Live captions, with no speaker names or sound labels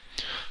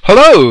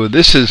Hello,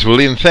 this is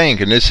William Fink,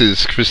 and this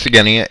is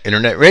Christogenea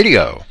Internet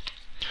Radio.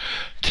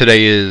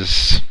 Today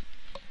is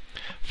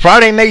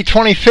Friday, May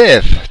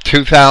 25th,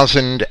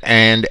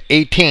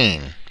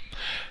 2018.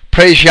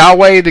 Praise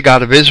Yahweh, the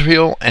God of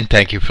Israel, and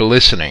thank you for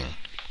listening.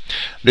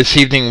 This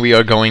evening we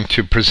are going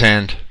to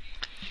present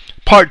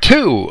part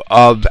 2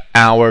 of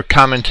our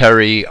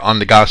commentary on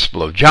the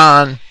Gospel of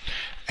John,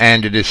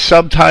 and it is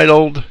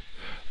subtitled,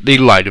 The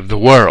Light of the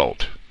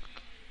World.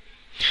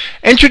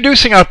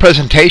 Introducing our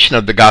presentation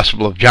of the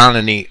Gospel of John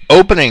in the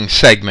opening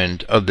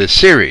segment of this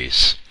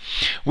series,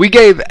 we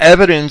gave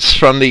evidence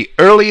from the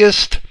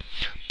earliest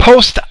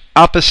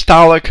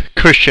post-apostolic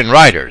Christian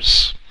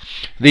writers,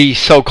 the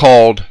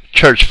so-called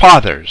Church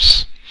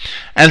Fathers,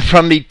 and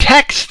from the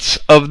texts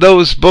of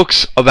those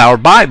books of our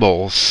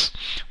Bibles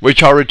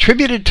which are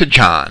attributed to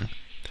John,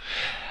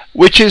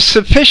 which is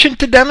sufficient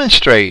to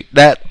demonstrate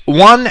that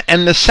one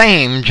and the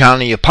same John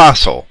the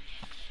Apostle,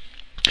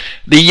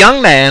 the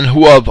young man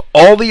who of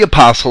all the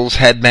apostles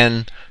had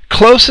been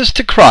closest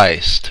to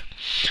Christ,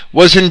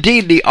 was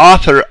indeed the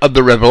author of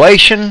the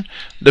Revelation,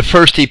 the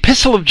first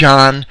epistle of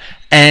John,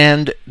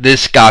 and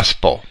this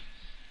gospel.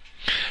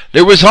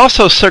 There was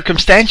also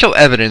circumstantial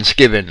evidence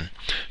given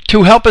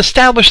to help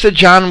establish that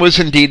John was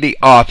indeed the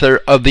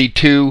author of the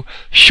two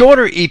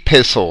shorter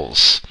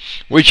epistles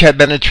which had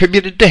been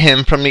attributed to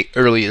him from the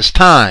earliest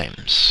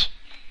times.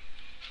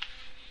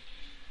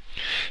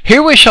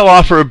 Here we shall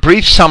offer a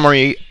brief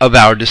summary of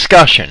our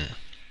discussion.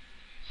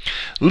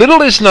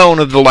 Little is known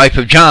of the life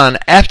of John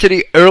after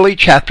the early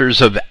chapters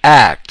of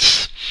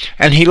Acts,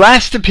 and he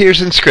last appears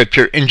in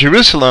Scripture in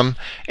Jerusalem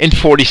in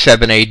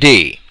 47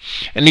 A.D.,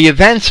 and the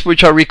events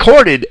which are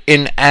recorded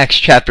in Acts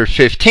chapter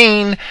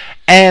 15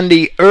 and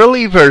the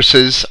early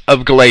verses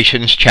of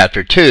Galatians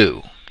chapter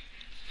 2.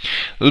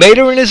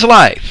 Later in his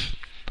life,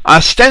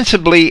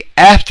 ostensibly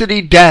after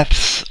the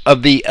deaths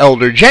of the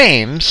elder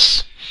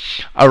James,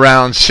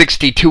 around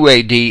 62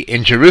 A.D.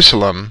 in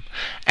Jerusalem,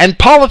 and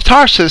Paul of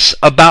Tarsus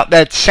about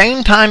that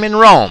same time in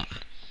Rome,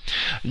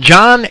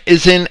 John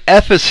is in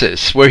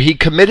Ephesus, where he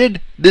committed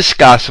this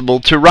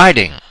gospel to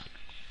writing.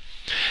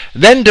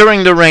 Then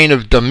during the reign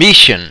of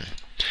Domitian,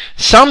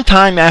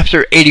 sometime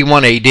after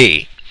 81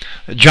 A.D.,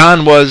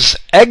 John was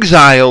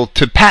exiled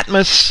to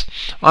Patmos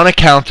on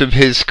account of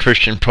his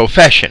Christian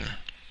profession,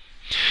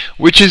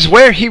 which is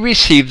where he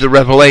received the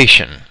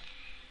revelation.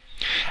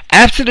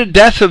 After the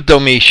death of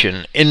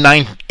Domitian in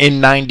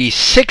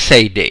 96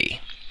 A.D.,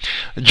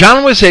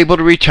 John was able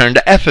to return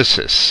to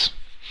Ephesus.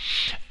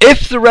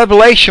 If the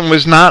revelation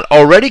was not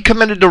already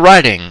committed to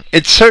writing,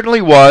 it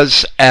certainly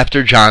was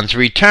after John's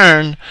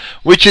return,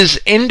 which is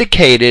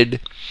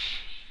indicated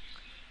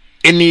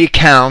in the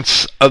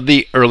accounts of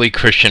the early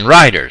Christian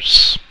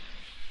writers.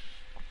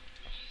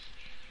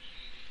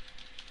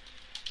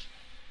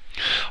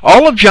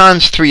 All of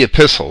John's three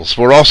epistles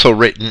were also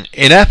written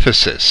in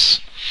Ephesus,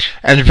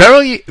 and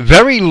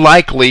very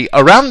likely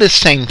around this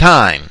same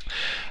time,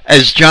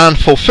 as John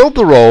fulfilled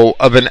the role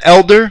of an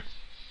elder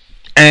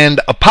and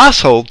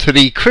apostle to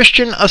the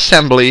Christian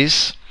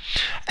assemblies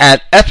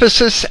at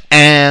Ephesus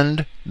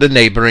and the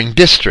neighboring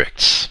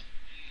districts.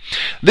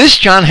 This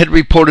John had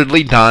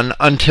reportedly done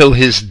until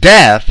his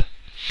death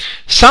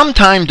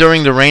sometime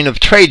during the reign of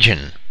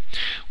Trajan,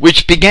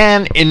 which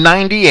began in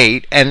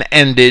 98 and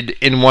ended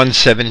in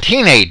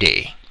 117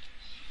 A.D.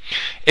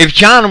 If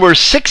John were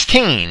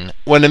 16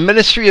 when the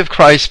ministry of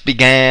Christ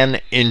began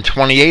in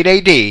 28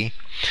 A.D.,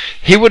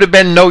 he would have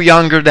been no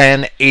younger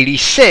than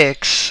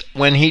 86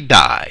 when he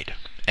died,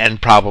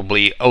 and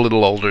probably a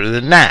little older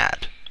than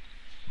that.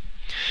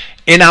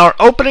 In our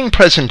opening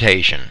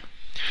presentation,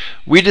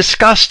 we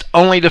discussed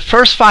only the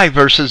first 5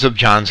 verses of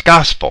John's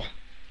Gospel.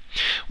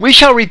 We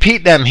shall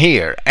repeat them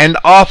here and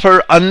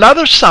offer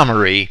another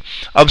summary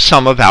of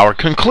some of our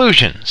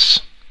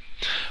conclusions.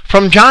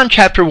 From John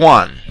chapter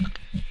 1,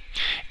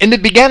 in the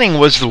beginning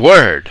was the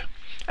Word,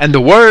 and the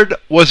Word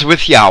was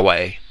with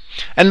Yahweh,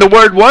 and the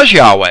Word was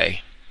Yahweh.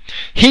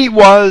 He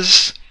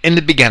was in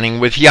the beginning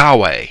with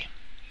Yahweh.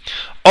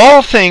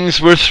 All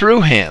things were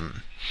through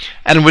him,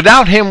 and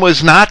without him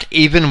was not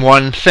even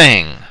one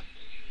thing.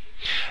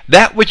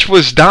 That which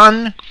was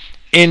done,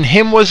 in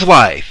him was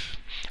life,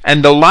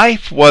 and the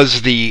life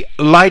was the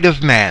light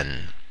of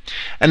men.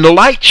 And the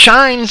light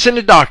shines in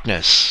the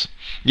darkness,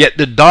 yet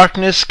the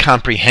darkness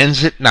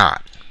comprehends it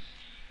not.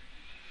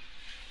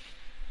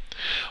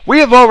 We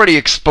have already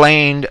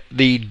explained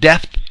the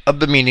depth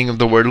of the meaning of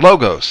the word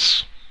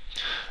logos,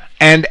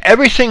 and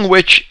everything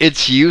which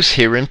its use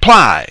here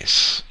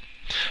implies.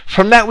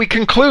 From that we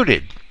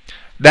concluded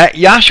that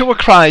Yahshua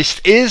Christ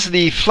is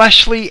the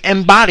fleshly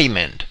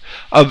embodiment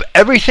of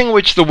everything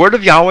which the Word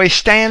of Yahweh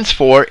stands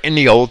for in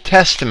the Old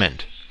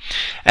Testament,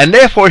 and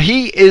therefore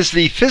he is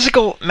the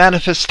physical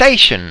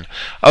manifestation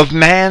of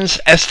man's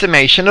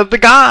estimation of the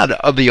God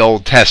of the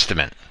Old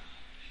Testament.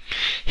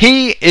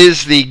 He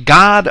is the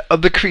God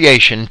of the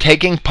creation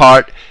taking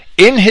part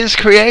in his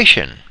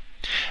creation,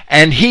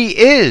 and he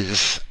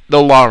is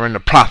the law and the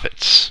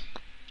prophets.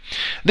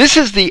 This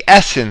is the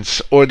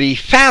essence or the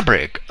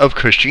fabric of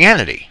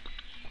Christianity.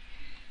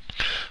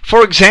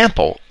 For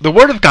example, the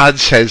Word of God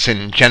says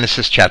in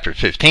Genesis chapter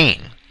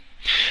 15,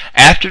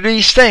 "After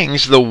these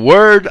things the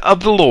word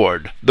of the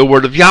Lord, the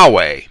word of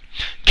Yahweh,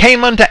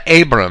 came unto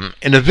Abram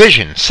in a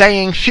vision,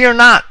 saying, Fear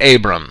not,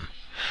 Abram,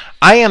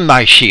 I am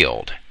thy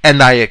shield, and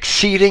thy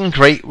exceeding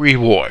great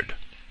reward."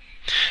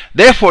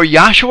 Therefore,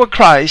 Yahshua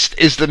Christ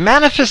is the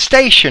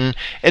manifestation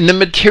in the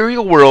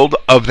material world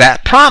of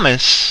that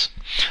promise,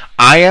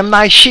 "I am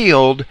thy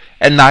shield,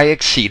 and thy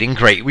exceeding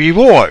great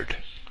reward."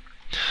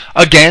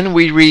 Again,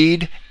 we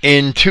read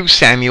in 2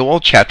 Samuel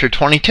chapter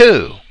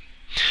 22,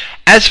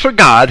 "As for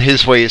God,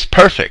 his way is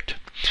perfect.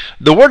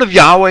 The word of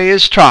Yahweh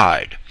is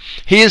tried.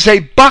 He is a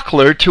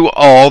buckler to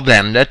all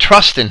them that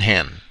trust in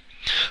him.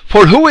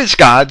 For who is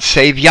God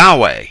save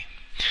Yahweh?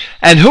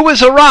 And who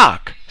is a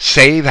rock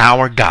save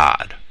our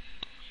God?"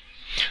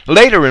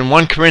 Later in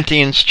 1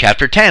 Corinthians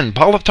chapter 10,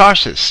 Paul of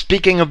Tarsus,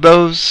 speaking of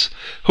those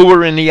who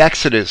were in the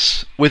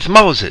Exodus with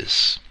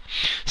Moses,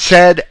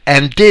 said,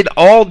 "And did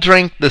all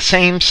drink the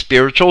same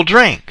spiritual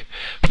drink,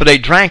 for they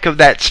drank of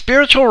that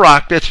spiritual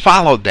rock that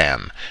followed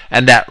them,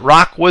 and that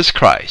rock was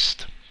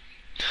Christ."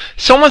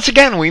 So once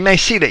again we may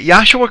see that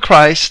Yahshua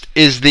Christ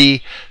is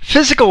the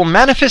physical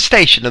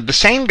manifestation of the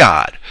same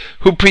God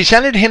who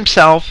presented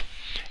himself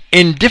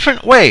in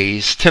different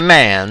ways to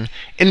man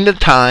in the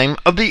time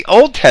of the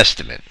Old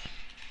Testament.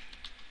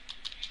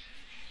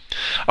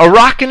 A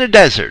rock in a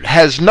desert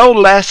has no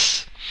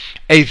less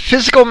a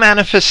physical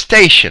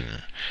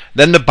manifestation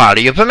than the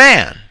body of a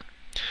man,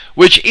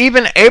 which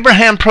even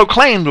Abraham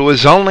proclaimed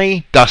was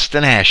only dust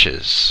and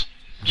ashes.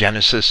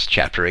 Genesis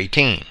chapter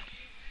 18.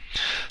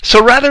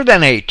 So rather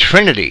than a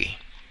trinity,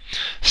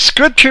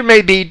 Scripture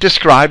may be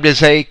described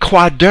as a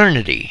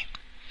quadernity.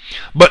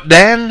 But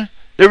then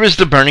there is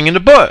the burning in the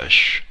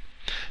bush.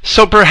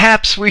 So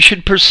perhaps we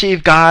should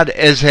perceive God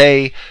as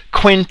a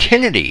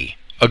quintinity,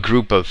 a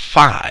group of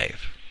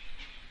 5.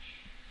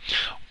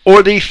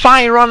 Or the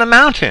fire on a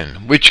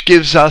mountain, which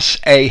gives us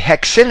a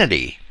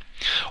hexinity.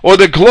 Or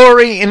the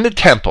glory in the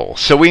temple,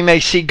 so we may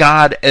see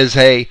God as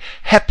a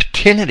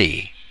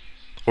heptinity,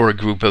 or a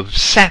group of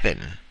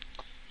 7.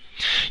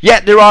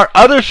 Yet there are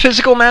other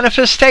physical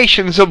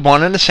manifestations of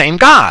one and the same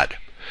God.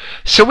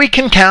 So we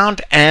can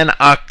count an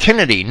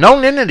octinity,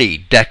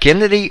 nonity,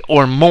 decinity,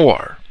 or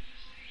more.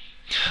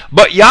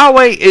 But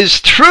Yahweh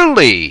is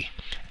truly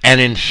an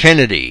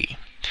infinity,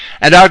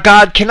 and our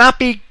God cannot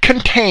be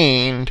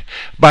contained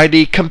by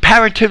the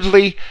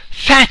comparatively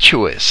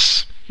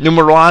fatuous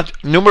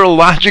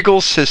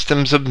numerological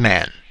systems of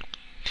men.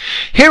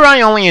 Here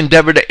I only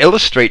endeavor to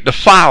illustrate the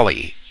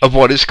folly of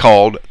what is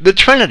called the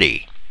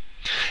Trinity,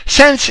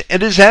 since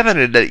it is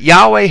evident that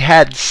Yahweh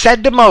had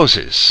said to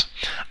Moses,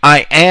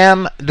 "I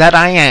am that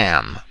I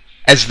am,"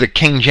 as the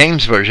King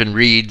James Version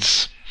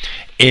reads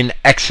in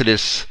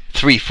Exodus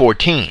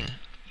 3:14.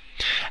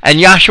 And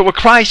Yahshua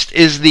Christ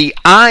is the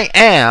I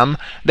am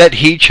that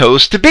he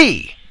chose to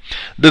be,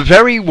 the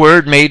very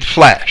Word made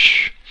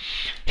flesh.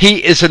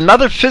 He is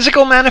another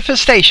physical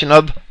manifestation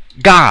of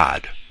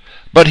God,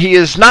 but he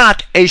is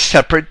not a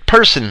separate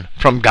person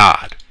from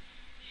God.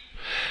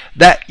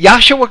 That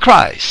Yahshua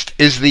Christ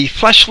is the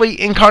fleshly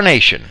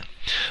incarnation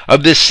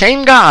of this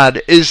same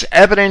God is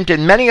evident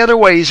in many other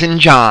ways in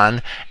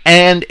John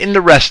and in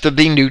the rest of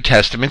the New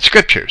Testament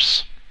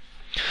scriptures,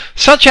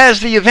 such as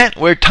the event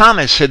where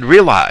Thomas had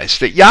realized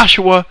that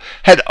Yahshua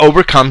had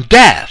overcome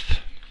death,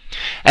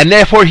 and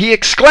therefore he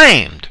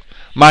exclaimed,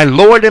 "My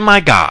Lord and my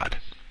God."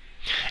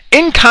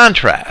 In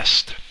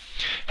contrast,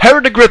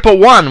 Herod Agrippa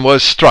I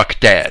was struck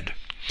dead,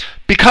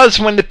 because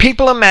when the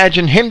people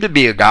imagined him to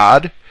be a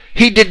god,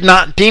 he did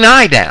not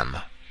deny them.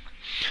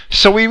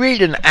 So we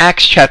read in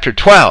Acts chapter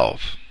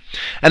 12,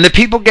 "And the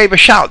people gave a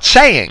shout,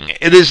 saying,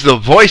 It is the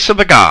voice of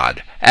a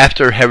god,"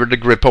 after Herod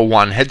Agrippa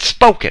I had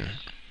spoken,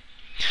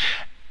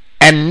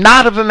 "and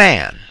not of a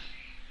man.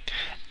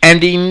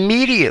 And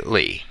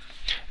immediately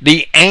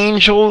the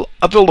angel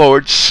of the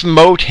Lord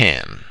smote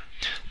him,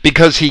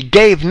 because he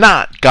gave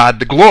not God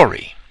the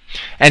glory,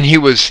 and he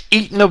was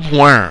eaten of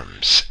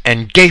worms,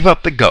 and gave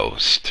up the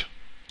ghost."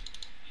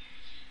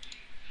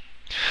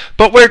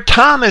 But where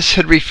Thomas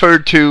had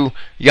referred to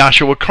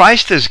Yahshua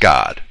Christ as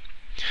God,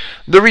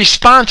 the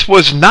response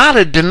was not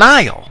a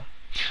denial.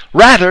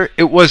 Rather,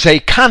 it was a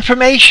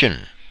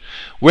confirmation,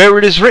 where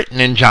it is written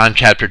in John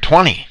chapter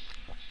 20,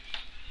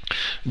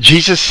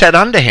 "Jesus said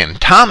unto him,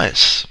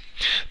 Thomas,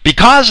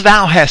 because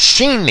thou hast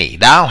seen me,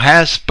 thou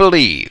hast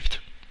believed."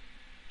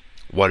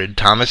 What did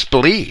Thomas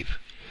believe?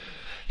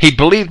 He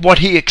believed what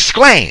he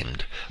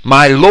exclaimed,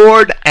 "My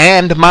Lord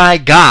and my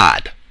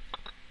God."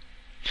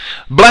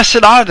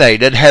 Blessed are they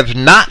that have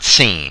not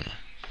seen,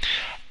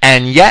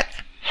 and yet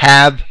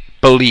have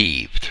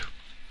believed.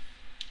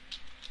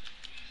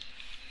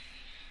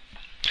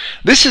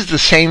 This is the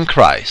same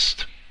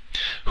Christ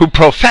who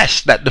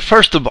professed that the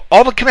first of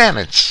all the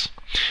commandments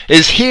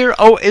is, "Hear,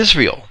 O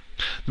Israel,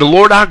 the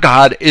Lord our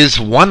God is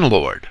one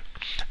Lord,"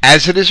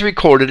 as it is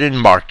recorded in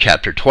Mark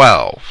chapter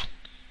 12.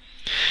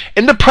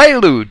 In the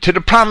prelude to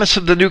the promise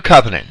of the new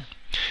covenant,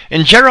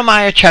 in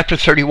Jeremiah chapter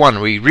 31,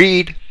 we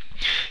read,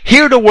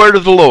 "Hear the word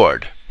of the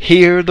Lord,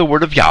 hear the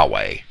word of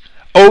Yahweh.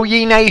 O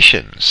ye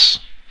nations,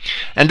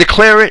 and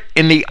declare it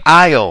in the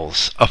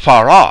isles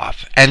afar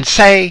off, and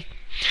say,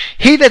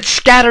 He that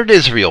scattered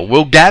Israel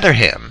will gather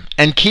him,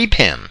 and keep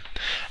him,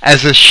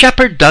 as a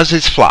shepherd does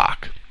his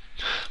flock.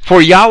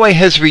 For Yahweh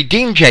has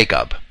redeemed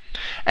Jacob,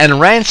 and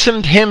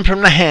ransomed him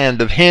from the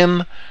hand of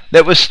him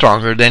that was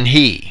stronger than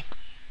he.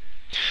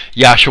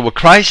 Yahshua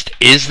Christ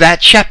is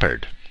that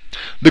shepherd,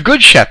 the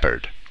good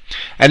shepherd,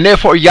 and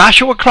therefore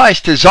Yahshua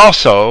Christ is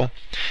also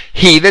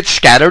he that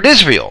scattered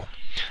Israel,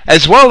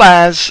 as well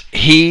as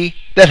he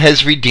that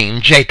has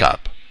redeemed Jacob,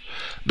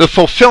 the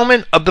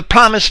fulfillment of the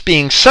promise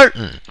being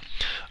certain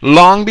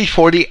long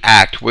before the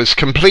act was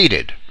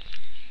completed.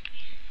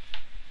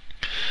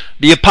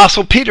 The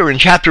Apostle Peter in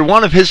chapter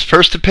 1 of his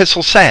first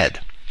epistle said,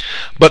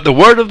 But the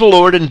word of the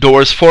Lord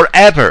endures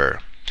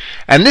forever,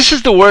 and this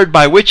is the word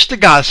by which the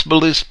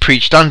gospel is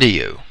preached unto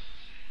you.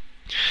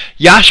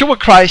 Yahshua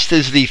Christ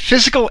is the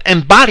physical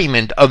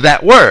embodiment of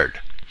that word,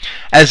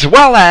 as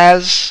well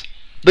as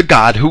the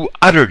God who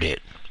uttered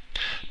it.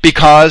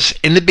 Because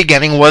in the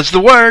beginning was the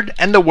Word,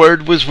 and the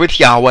Word was with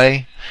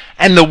Yahweh,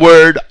 and the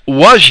Word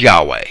was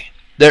Yahweh.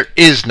 There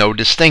is no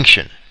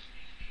distinction.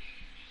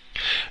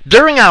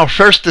 During our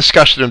first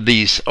discussion of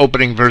these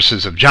opening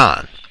verses of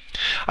John,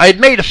 I had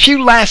made a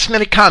few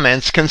last-minute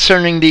comments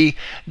concerning the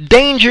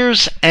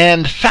dangers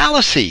and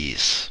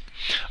fallacies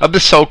of the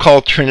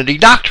so-called Trinity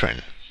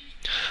doctrine.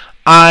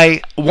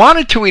 I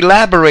wanted to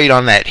elaborate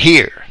on that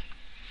here.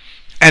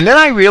 And then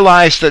I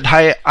realized that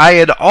I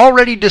had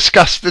already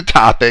discussed the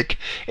topic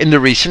in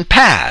the recent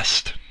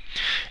past,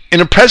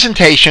 in a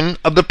presentation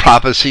of the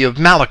prophecy of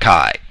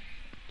Malachi,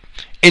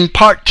 in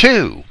part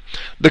 2,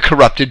 the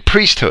corrupted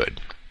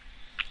priesthood.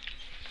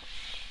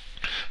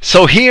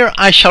 So here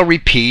I shall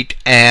repeat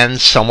and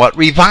somewhat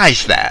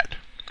revise that.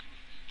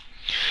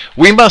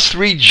 We must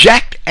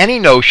reject any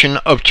notion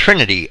of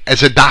Trinity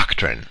as a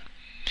doctrine.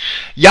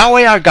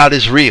 Yahweh our God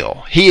is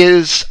real. He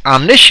is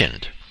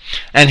omniscient,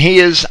 and he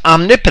is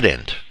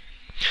omnipotent.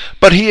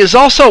 But he is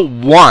also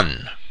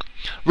one,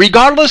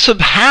 regardless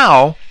of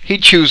how he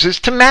chooses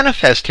to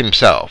manifest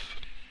himself.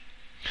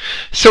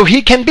 So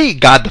he can be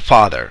God the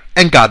Father,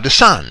 and God the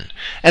Son,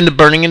 and the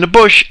burning in the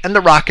bush, and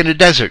the rock in the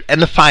desert,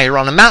 and the fire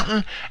on the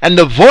mountain, and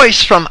the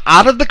voice from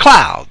out of the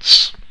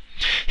clouds.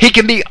 He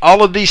can be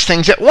all of these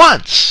things at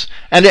once,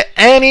 and at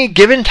any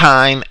given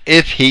time,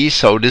 if he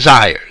so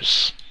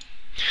desires.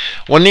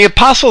 When the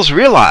apostles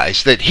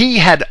realized that he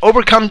had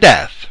overcome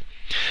death,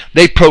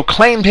 they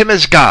proclaimed him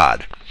as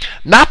God,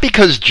 not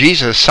because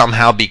Jesus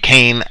somehow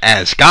became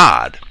as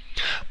God,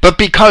 but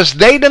because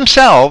they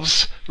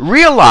themselves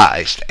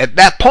realized at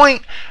that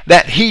point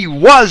that he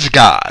was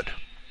God,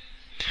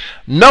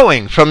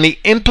 knowing from the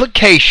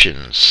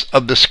implications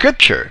of the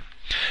scripture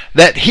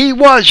that he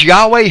was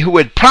Yahweh who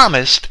had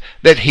promised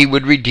that he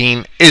would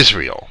redeem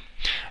Israel.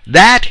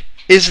 That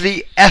is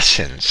the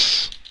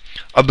essence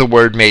of the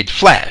Word made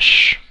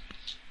flesh.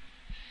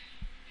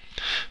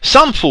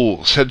 Some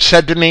fools have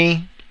said to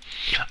me,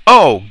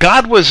 "Oh,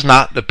 God was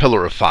not the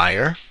pillar of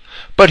fire,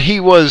 but he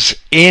was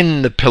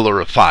in the pillar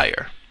of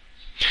fire."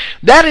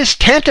 That is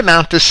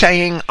tantamount to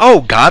saying,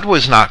 "Oh, God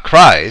was not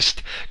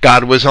Christ,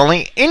 God was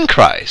only in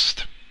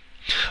Christ."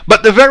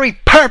 But the very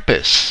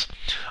purpose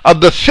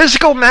of the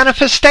physical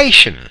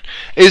manifestation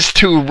is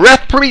to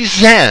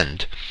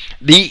represent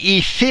the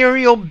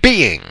ethereal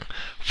being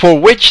for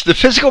which the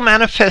physical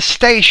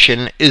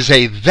manifestation is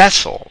a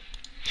vessel.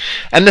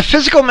 And the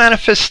physical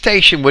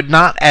manifestation would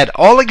not at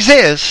all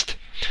exist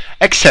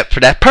except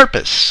for that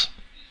purpose.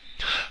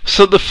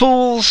 So the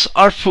fools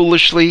are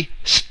foolishly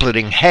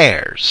splitting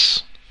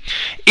hairs.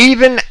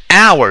 Even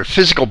our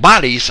physical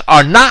bodies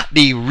are not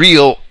the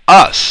real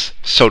us,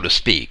 so to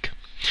speak.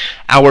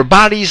 Our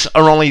bodies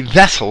are only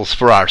vessels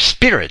for our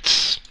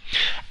spirits.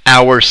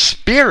 Our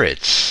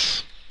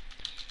spirits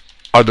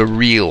are the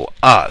real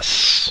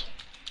us.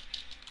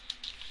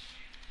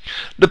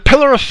 The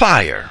pillar of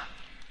fire,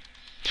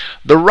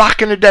 the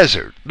rock in the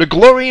desert, the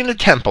glory in the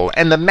temple,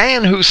 and the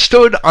man who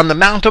stood on the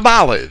Mount of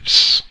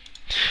Olives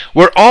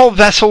were all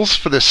vessels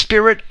for the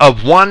Spirit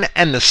of one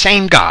and the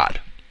same God.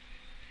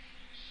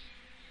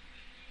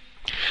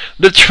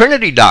 The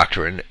Trinity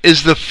doctrine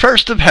is the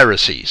first of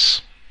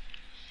heresies.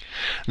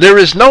 There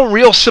is no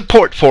real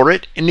support for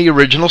it in the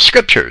original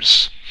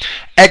scriptures,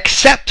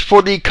 except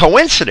for the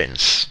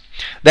coincidence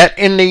that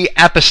in the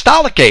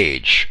apostolic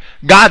age,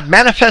 God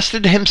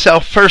manifested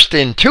himself first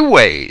in two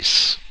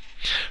ways: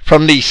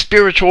 from the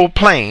spiritual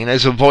plane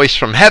as a voice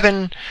from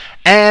heaven,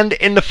 and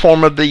in the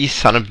form of the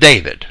Son of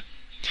David,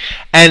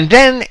 and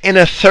then in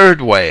a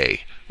third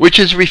way, which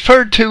is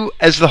referred to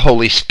as the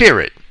Holy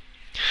Spirit,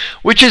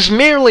 which is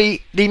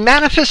merely the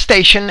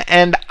manifestation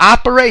and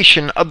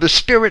operation of the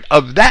Spirit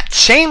of that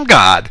same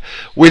God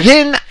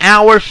within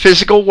our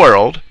physical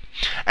world,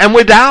 and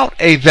without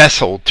a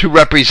vessel to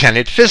represent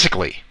it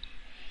physically.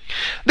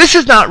 This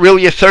is not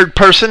really a third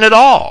person at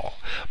all,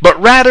 but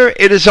rather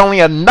it is only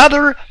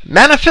another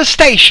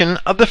manifestation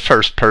of the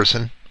first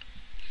person.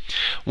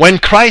 When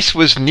Christ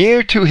was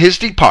near to his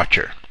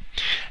departure,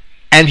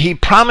 and he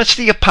promised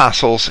the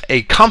apostles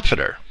a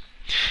comforter,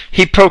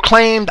 He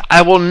proclaimed,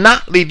 "I will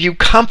not leave you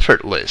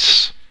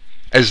comfortless,"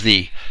 as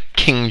the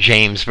King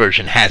James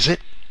Version has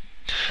it.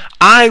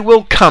 "I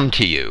will come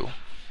to you."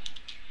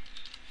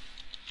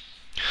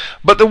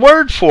 But the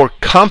word for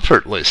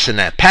comfortless in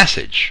that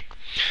passage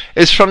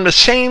is from the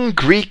same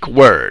Greek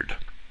word,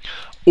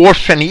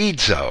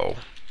 orphanizo,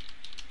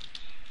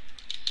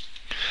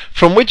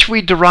 from which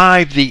we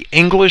derive the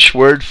English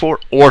word for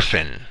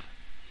orphan.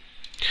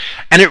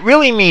 And it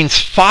really means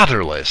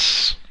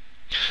fatherless,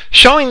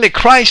 showing that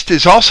Christ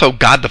is also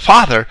God the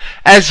Father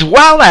as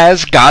well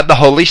as God the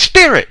Holy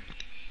Spirit,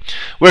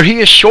 where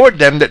he assured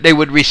them that they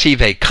would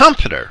receive a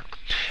comforter.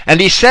 And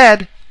he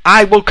said,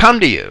 "I will come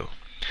to you."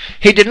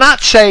 He did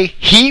not say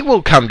he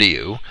will come to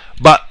you,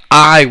 but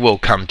I will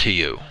come to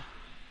you.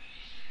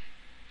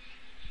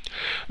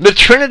 The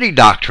Trinity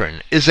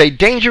doctrine is a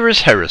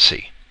dangerous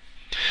heresy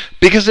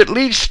because it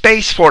leaves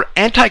space for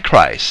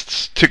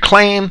antichrists to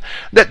claim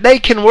that they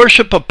can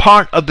worship a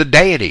part of the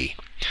deity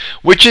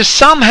which is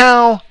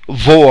somehow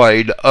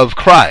void of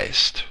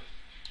Christ.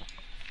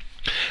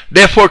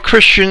 Therefore,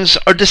 Christians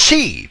are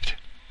deceived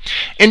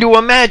into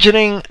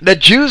imagining that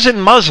Jews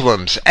and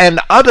Muslims and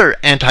other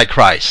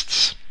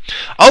antichrists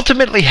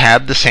ultimately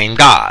have the same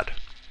God,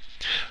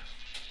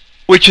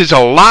 which is a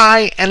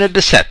lie and a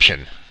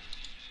deception.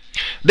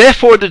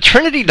 Therefore, the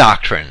Trinity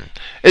doctrine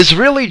is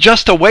really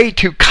just a way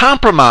to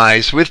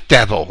compromise with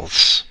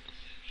devils.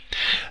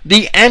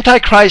 The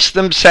Antichrists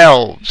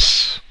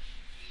themselves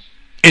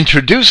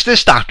introduce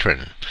this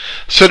doctrine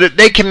so that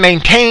they can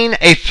maintain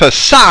a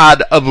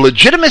facade of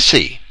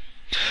legitimacy,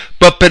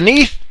 but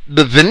beneath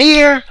the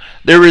veneer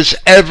there is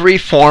every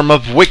form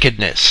of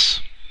wickedness.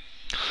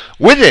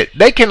 With it,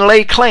 they can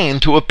lay claim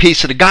to a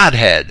piece of the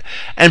Godhead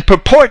and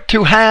purport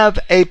to have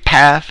a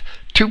path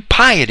to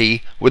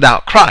piety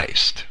without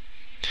Christ,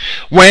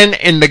 when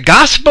in the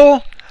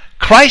gospel,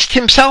 Christ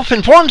himself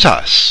informs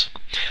us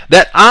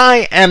that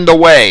 "I am the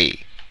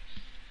way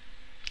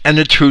and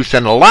the truth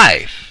and the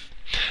life.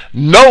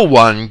 No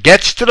one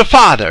gets to the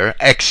Father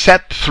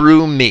except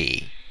through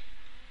me."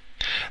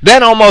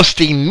 Then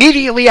almost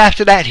immediately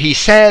after that he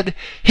said,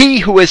 "He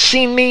who has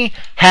seen me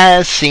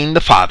has seen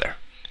the Father."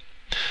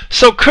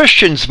 So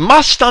Christians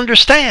must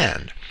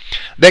understand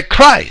that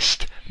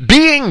Christ,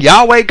 being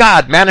Yahweh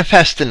God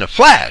manifest in the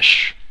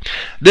flesh,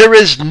 there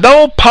is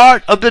no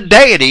part of the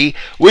deity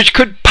which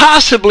could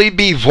possibly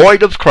be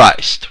void of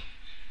Christ.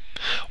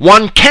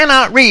 One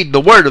cannot read the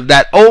word of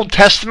that Old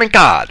Testament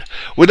God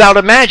without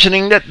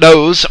imagining that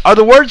those are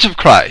the words of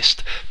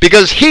Christ,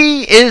 because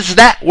he is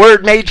that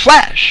word made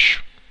flesh.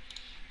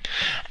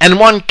 And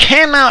one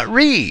cannot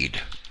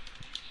read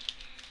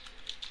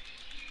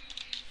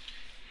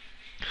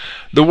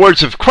the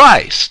words of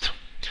Christ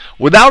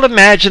without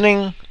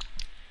imagining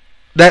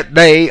that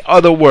they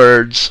are the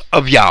words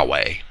of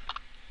Yahweh,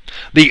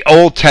 the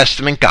Old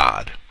Testament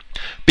God,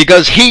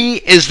 because he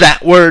is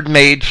that word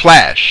made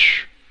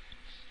flesh,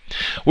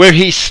 where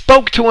he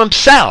spoke to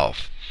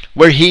himself,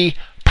 where he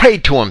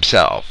prayed to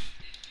himself.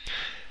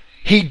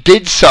 He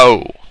did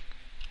so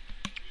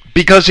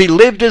because he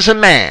lived as a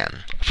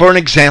man for an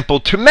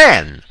example to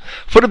men,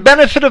 for the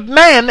benefit of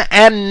men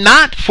and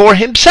not for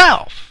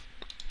himself.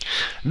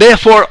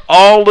 Therefore,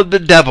 all of the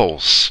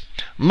devils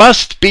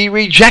must be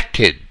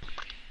rejected,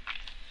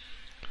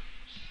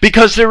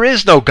 because there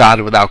is no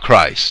God without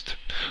Christ,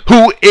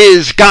 who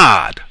is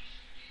God.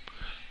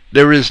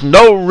 There is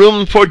no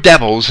room for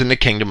devils in the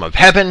kingdom of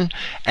heaven,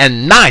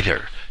 and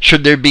neither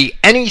should there be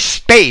any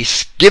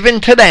space given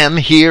to them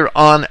here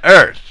on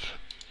earth.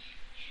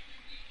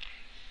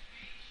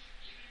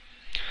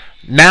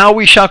 Now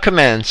we shall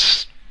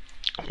commence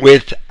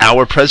with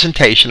our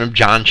presentation of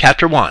John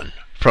chapter 1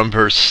 from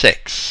verse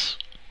 6.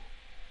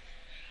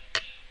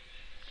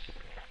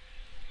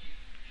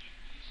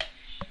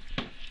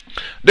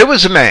 There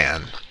was a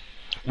man,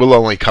 we'll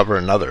only cover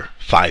another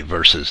 5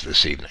 verses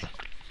this evening.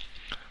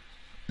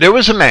 There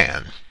was a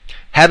man,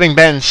 having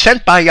been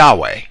sent by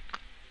Yahweh,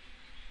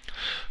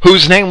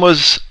 whose name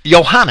was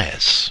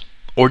Johannes,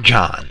 or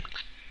John.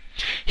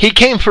 He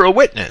came for a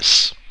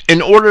witness,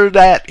 in order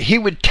that he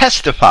would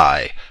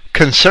testify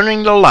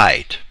concerning the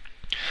light,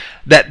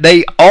 that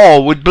they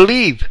all would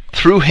believe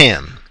through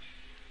him.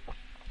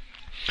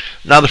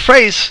 Now the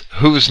phrase,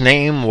 whose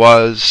name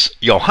was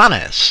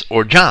Johannes,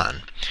 or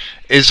John,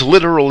 is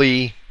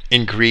literally,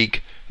 in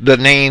Greek, the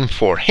name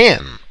for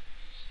him,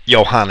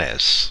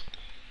 Johannes.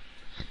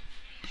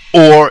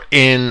 Or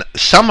in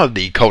some of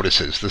the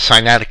codices, the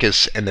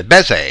Sinaiticus and the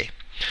Beze,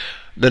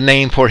 the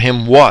name for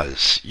him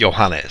was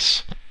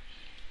Johannes.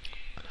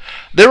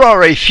 There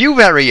are a few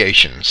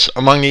variations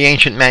among the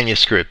ancient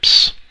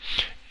manuscripts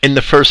in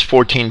the first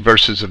 14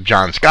 verses of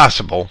John's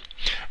Gospel,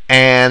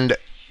 and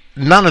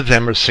none of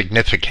them are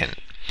significant.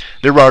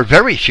 There are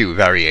very few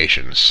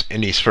variations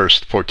in these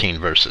first 14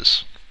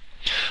 verses.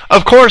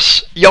 Of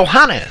course,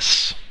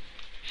 Johannes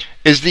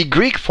is the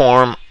Greek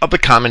form of the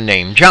common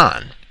name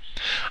John.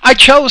 I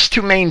chose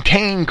to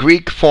maintain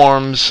Greek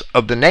forms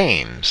of the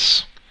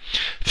names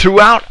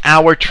throughout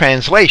our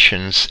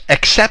translations,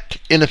 except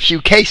in a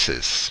few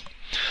cases,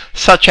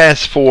 such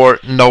as for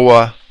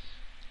Noah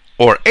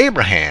or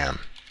Abraham,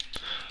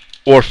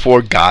 or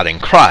for God in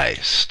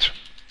Christ,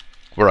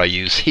 where I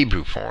use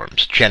Hebrew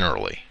forms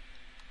generally.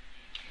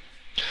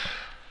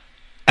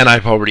 And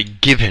I've already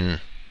given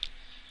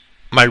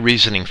my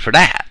reasoning for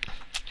that.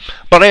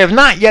 But I have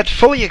not yet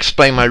fully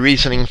explained my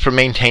reasoning for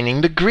maintaining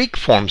the Greek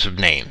forms of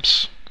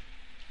names.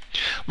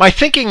 My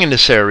thinking in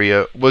this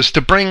area was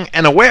to bring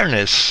an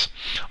awareness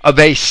of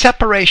a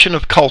separation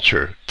of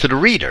culture to the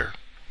reader,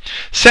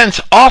 since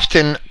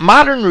often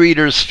modern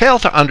readers fail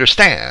to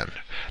understand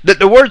that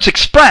the words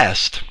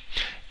expressed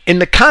in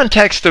the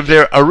context of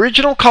their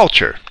original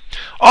culture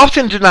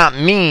often do not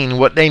mean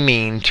what they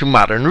mean to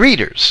modern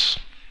readers.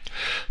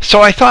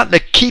 So I thought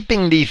that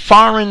keeping the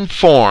foreign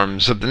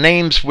forms of the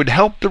names would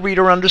help the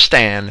reader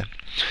understand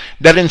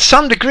that in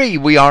some degree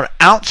we are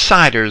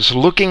outsiders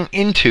looking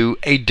into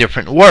a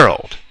different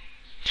world.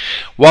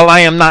 While I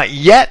am not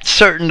yet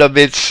certain of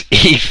its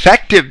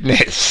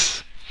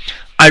effectiveness,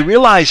 I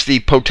realized the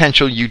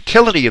potential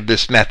utility of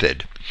this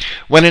method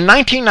when in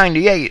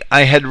 1998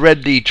 I had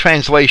read the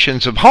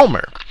translations of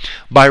Homer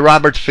by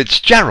Robert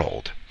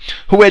Fitzgerald,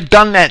 who had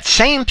done that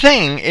same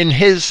thing in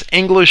his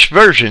English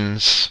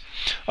versions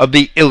of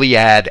the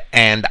Iliad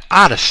and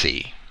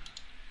Odyssey.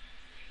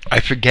 I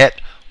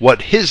forget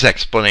what his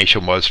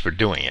explanation was for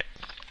doing it.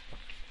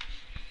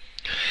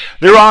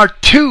 There are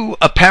two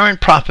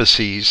apparent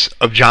prophecies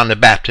of John the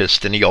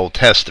Baptist in the Old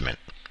Testament.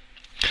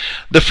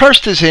 The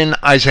first is in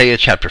Isaiah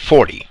chapter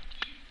 40.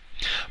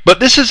 But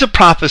this is a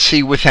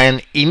prophecy with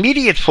an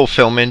immediate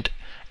fulfillment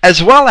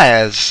as well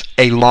as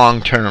a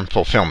long-term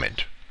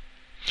fulfillment.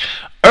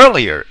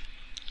 Earlier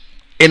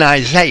in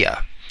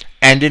Isaiah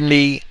and in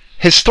the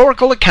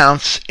historical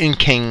accounts in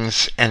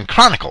Kings and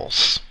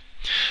Chronicles,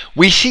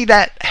 we see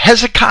that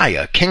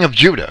Hezekiah, king of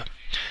Judah,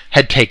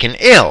 had taken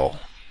ill,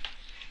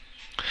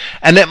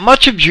 and that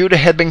much of Judah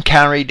had been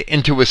carried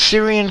into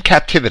Assyrian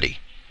captivity,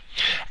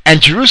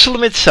 and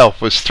Jerusalem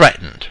itself was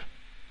threatened.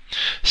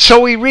 So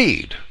we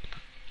read,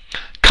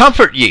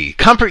 comfort ye,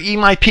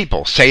 my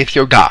people, saith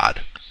your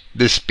God.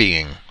 This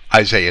being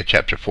Isaiah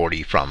chapter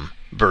 40 from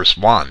verse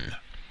 1.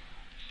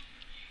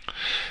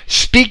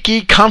 Speak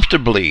ye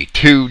comfortably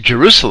to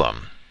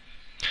Jerusalem,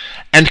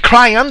 and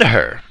cry unto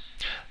her,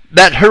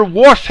 that her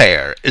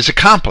warfare is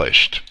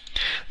accomplished,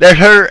 that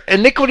her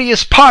iniquity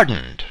is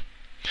pardoned,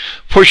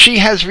 for she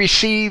has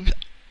received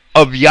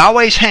of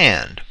Yahweh's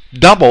hand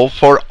double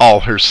for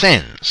all her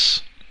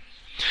sins.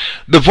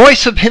 The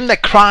voice of him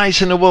that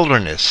cries in the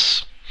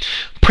wilderness,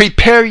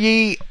 prepare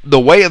ye the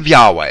way of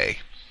Yahweh,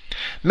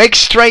 make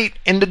straight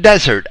in the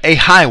desert a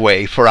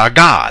highway for our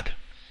God.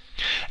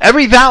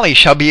 Every valley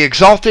shall be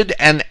exalted,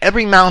 and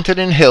every mountain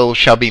and hill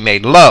shall be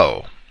made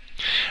low.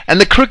 And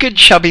the crooked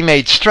shall be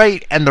made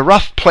straight, and the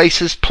rough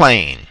places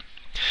plain.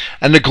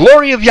 And the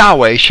glory of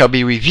Yahweh shall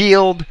be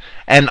revealed,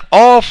 and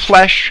all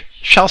flesh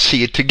shall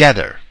see it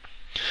together.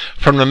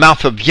 From the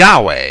mouth of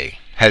Yahweh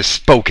has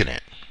spoken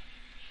it.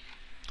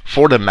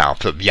 For the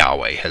mouth of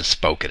Yahweh has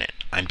spoken it.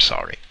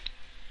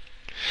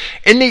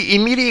 In the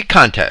immediate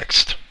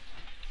context,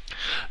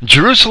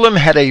 Jerusalem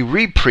had a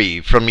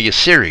reprieve from the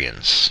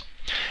Assyrians,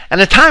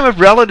 and a time of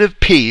relative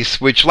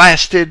peace which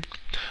lasted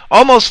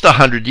almost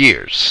 100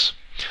 years,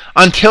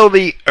 until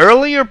the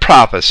earlier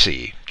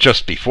prophecy,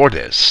 just before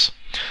this,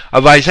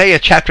 of Isaiah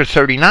chapter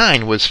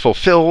 39 was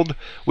fulfilled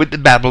with the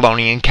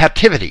Babylonian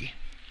captivity.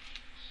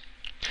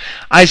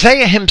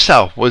 Isaiah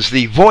himself was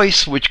the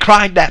voice which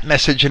cried that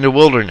message in the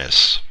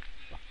wilderness.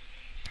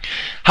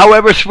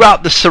 However,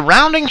 throughout the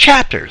surrounding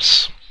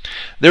chapters,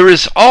 there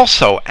is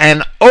also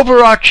an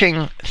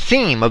overarching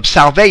theme of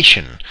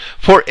salvation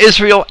for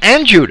Israel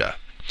and Judah,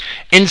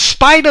 in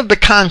spite of the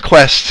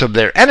conquests of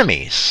their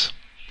enemies.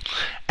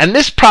 And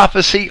this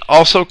prophecy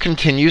also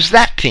continues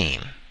that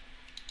theme.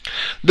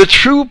 The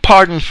true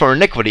pardon for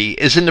iniquity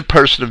is in the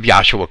person of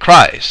Yahshua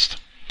Christ.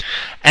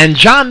 And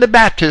John the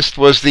Baptist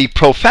was the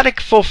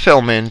prophetic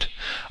fulfillment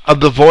of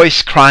the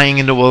voice crying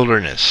in the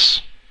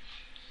wilderness.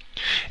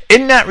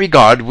 In that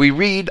regard, we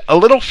read a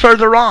little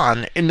further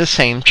on in the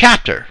same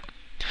chapter,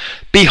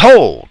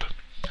 behold,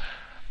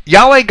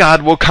 Yahweh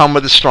God will come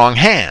with a strong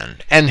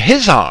hand, and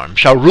his arm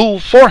shall rule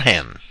for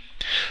him.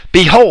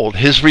 Behold,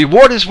 his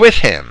reward is with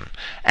him,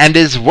 and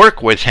his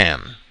work with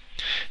him.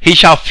 He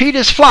shall feed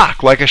his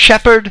flock like a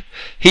shepherd.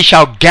 He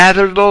shall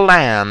gather the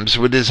lambs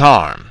with his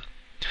arm,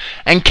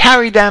 and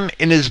carry them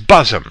in his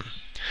bosom,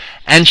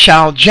 and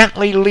shall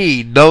gently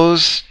lead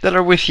those that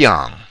are with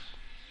young.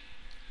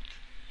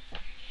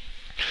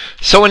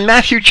 So in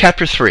Matthew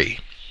chapter 3,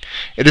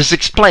 it is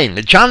explained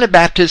that John the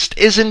Baptist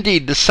is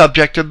indeed the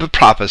subject of the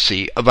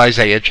prophecy of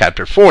Isaiah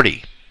chapter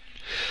 40,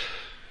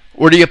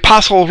 where the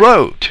apostle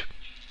wrote,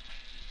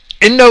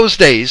 in those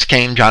days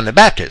came John the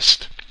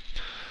Baptist,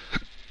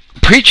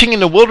 preaching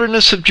in the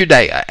wilderness of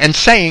Judea, and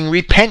saying,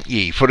 repent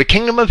ye, for the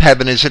kingdom of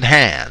heaven is at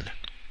hand.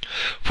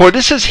 For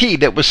this is he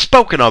that was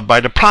spoken of by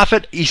the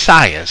prophet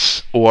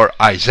Esaias, or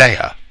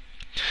Isaiah,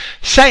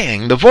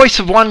 saying, the voice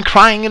of one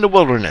crying in the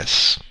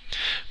wilderness,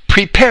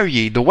 prepare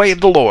ye the way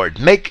of the Lord,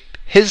 make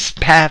his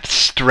path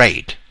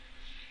straight.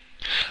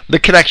 The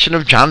connection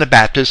of John the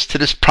Baptist to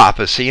this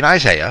prophecy in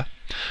Isaiah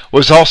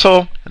was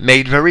also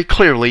made very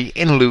clearly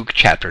in Luke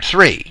chapter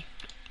 3.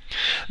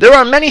 There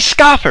are many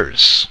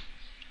scoffers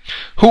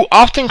who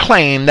often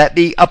claim that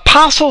the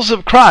apostles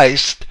of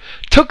Christ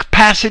took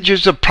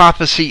passages of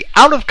prophecy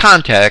out of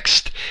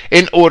context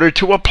in order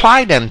to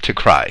apply them to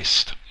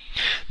Christ.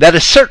 That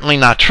is certainly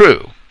not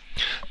true,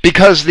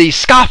 because the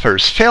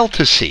scoffers fail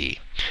to see,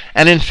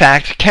 and in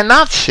fact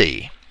cannot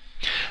see,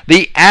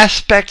 the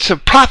aspects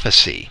of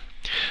prophecy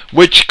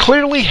which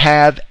clearly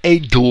have a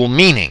dual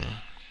meaning,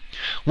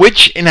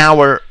 which in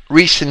our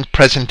recent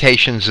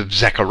presentations of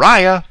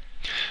Zechariah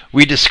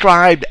we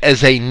described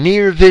as a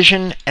near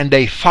vision and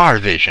a far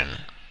vision.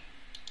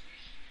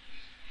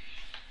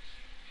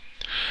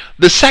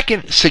 The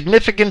second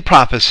significant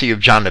prophecy of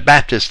John the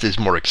Baptist is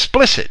more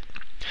explicit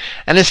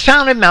and is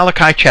found in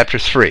Malachi chapter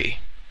 3.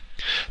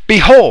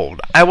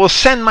 Behold, I will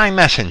send my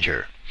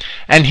messenger,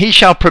 and he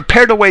shall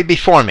prepare the way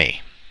before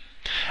me.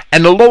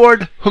 And the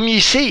Lord whom ye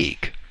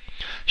seek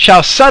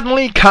shall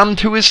suddenly come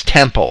to his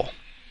temple,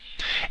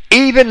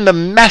 even the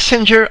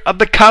messenger of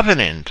the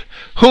covenant,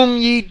 whom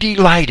ye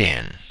delight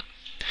in.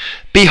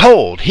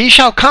 Behold, he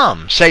shall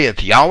come,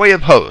 saith Yahweh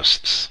of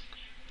hosts.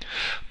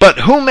 But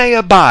who may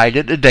abide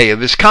at the day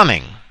of his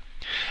coming?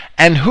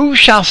 And who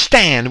shall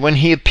stand when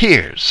he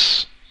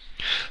appears?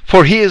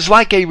 For he is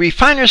like a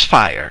refiner's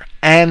fire,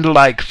 and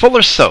like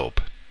fuller's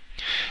soap.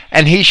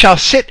 And he shall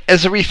sit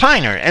as a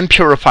refiner and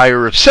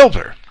purifier of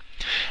silver.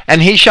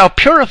 And he shall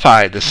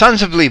purify the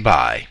sons of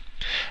Levi,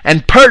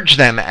 and purge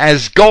them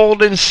as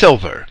gold and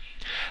silver,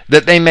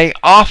 that they may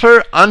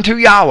offer unto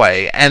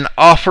Yahweh an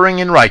offering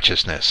in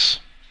righteousness.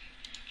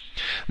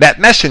 That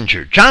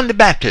messenger, John the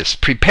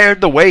Baptist,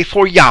 prepared the way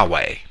for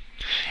Yahweh,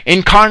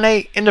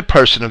 incarnate in the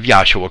person of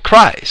Yahshua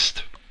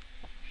Christ.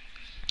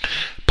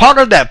 Part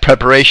of that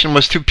preparation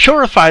was to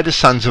purify the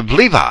sons of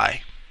Levi.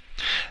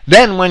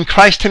 Then, when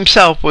Christ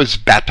himself was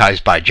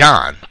baptized by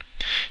John,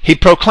 he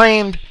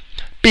proclaimed,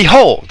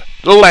 Behold,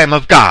 the Lamb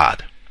of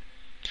God.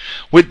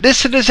 With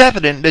this it is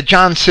evident that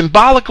John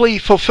symbolically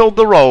fulfilled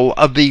the role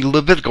of the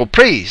Levitical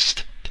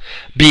priest,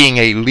 being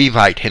a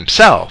Levite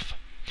himself,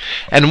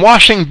 and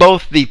washing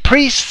both the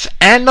priests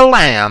and the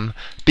lamb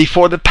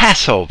before the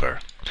Passover,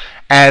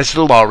 as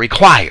the law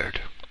required.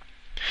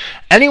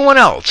 Anyone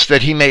else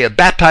that he may have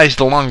baptized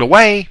along the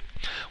way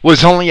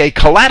was only a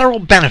collateral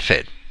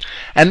benefit,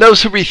 and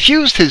those who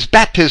refused his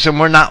baptism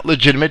were not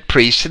legitimate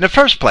priests in the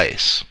first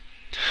place.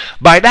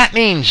 By that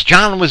means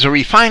John was a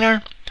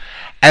refiner,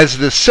 as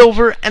the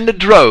silver and the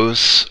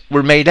dross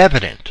were made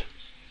evident.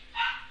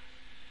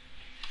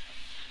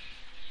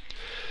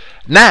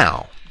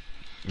 Now,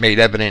 made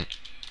evident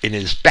in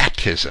his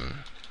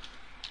baptism.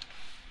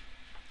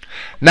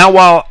 Now,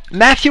 while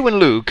Matthew and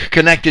Luke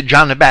connected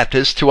John the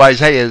Baptist to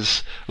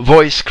Isaiah's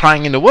voice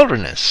crying in the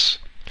wilderness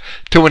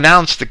to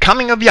announce the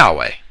coming of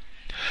Yahweh,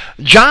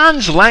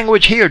 John's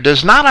language here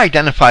does not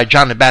identify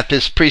John the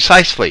Baptist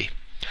precisely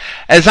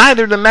as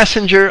either the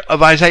messenger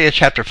of Isaiah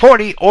chapter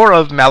 40 or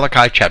of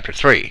Malachi chapter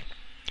 3.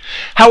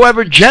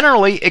 However,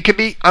 generally it can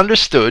be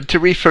understood to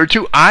refer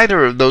to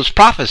either of those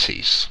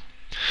prophecies.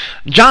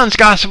 John's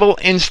gospel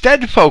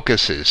instead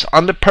focuses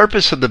on the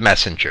purpose of the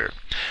messenger,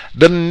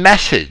 the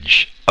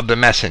message of the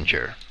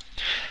messenger,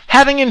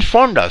 having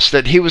informed us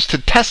that he was to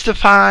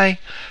testify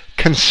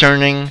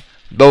concerning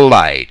the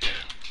light,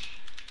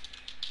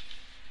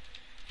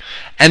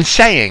 and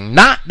saying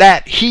not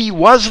that he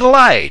was the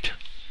light,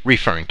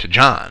 referring to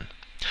John,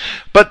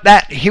 but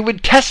that he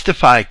would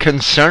testify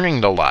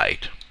concerning the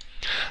light.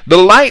 The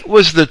light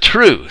was the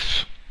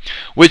truth,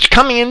 which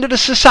coming into the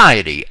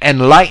society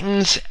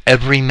enlightens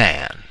every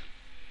man.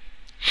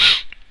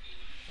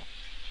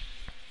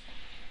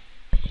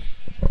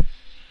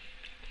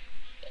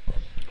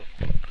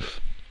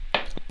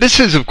 This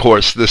is, of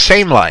course, the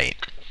same light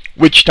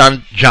which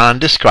John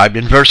described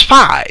in verse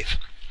 5,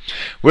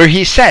 where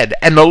he said,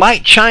 And the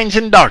light shines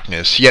in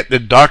darkness, yet the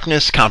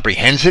darkness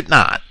comprehends it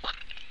not.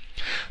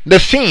 The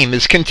theme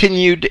is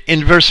continued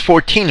in verse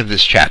 14 of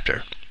this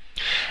chapter,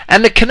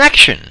 and the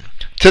connection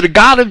to the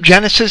God of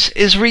Genesis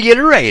is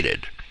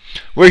reiterated,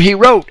 where he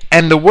wrote,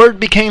 And the Word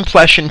became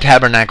flesh and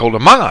tabernacled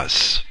among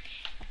us.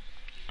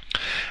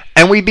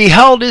 And we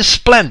beheld his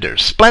splendor,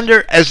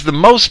 splendor as the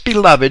most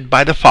beloved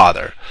by the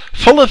Father,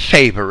 full of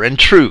favor and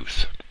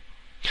truth.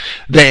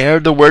 There,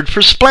 the word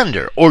for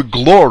splendor, or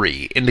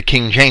glory in the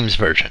King James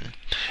Version,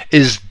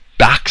 is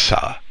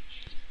doxa.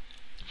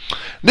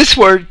 This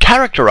word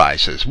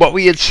characterizes what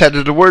we had said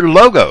of the word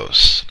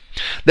logos,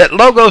 that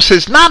logos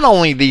is not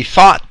only the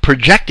thought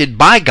projected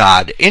by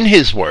God in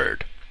his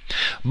word,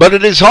 but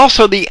it is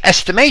also the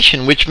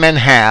estimation which men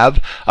have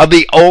of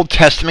the Old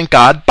Testament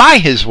God by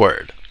his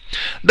word.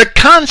 The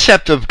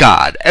concept of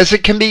God as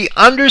it can be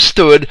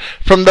understood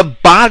from the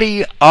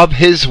body of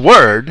his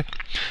word,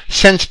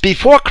 since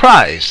before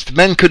Christ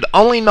men could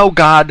only know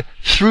God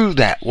through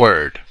that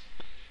word.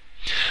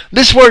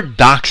 This word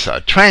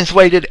doxa,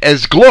 translated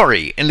as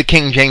glory in the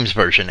King James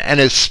Version and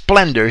as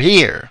splendor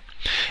here,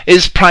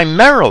 is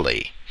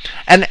primarily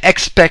an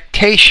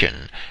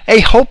expectation, a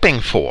hoping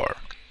for,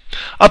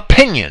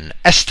 opinion,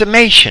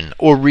 estimation,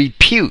 or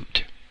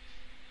repute.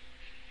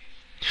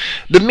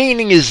 The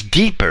meaning is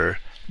deeper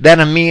than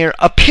a mere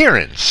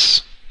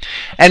appearance.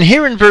 And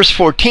here in verse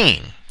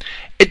 14,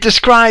 it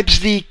describes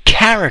the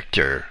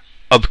character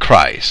of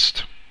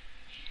Christ.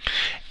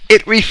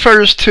 It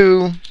refers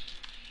to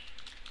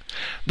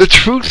the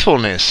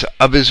truthfulness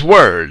of his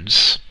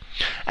words,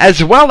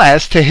 as well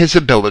as to his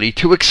ability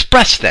to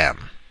express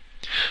them,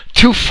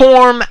 to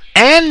form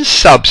and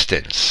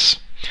substance,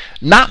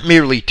 not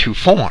merely to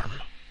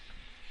form.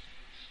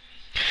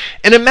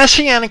 In a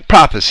messianic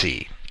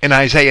prophecy in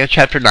Isaiah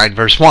chapter 9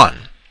 verse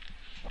 1,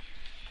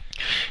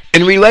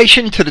 in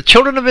relation to the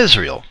children of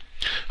Israel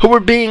who were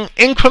being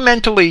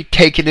incrementally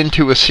taken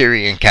into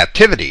Assyrian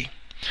captivity,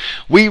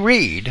 we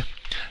read,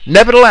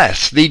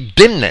 "Nevertheless, the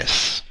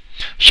dimness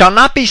shall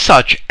not be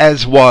such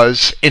as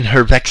was in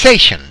her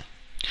vexation,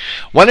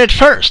 when at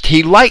first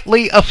he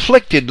lightly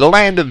afflicted the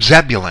land of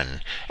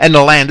Zebulun and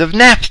the land of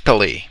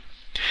Naphtali,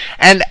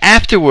 and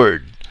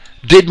afterward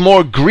did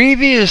more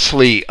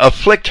grievously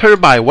afflict her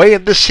by way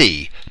of the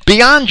sea,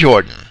 beyond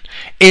Jordan,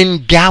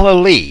 in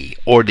Galilee,"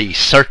 or the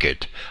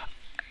circuit,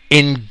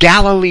 in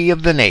Galilee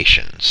of the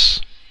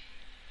nations.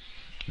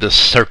 The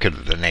circuit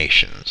of the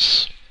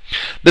nations.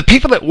 "The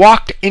people that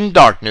walked in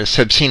darkness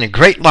have seen a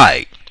great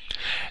light.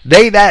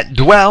 They that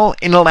dwell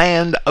in a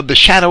land of the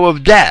shadow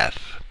of death,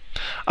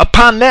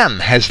 upon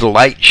them has the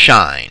light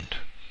shined."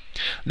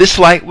 This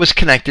light was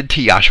connected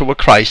to Yahshua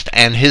Christ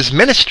and his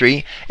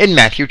ministry in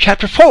Matthew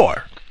chapter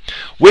 4,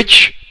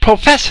 which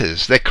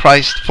professes that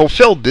Christ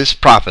fulfilled this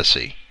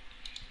prophecy.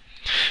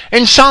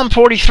 In Psalm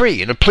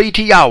 43, in a plea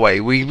to Yahweh,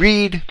 we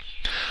read,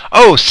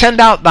 "O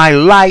send out thy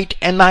light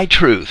and thy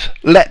truth,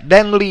 let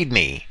them lead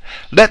me,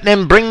 let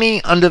them bring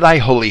me unto thy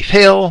holy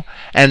hill,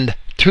 and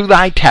to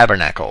thy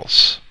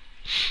tabernacles."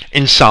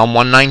 In Psalm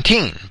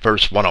 119,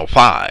 verse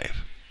 105,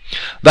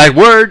 "Thy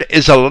word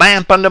is a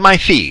lamp unto my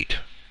feet,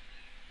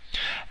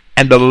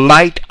 and a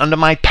light unto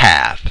my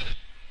path."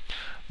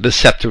 The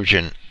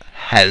Septuagint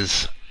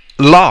has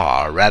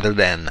law rather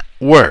than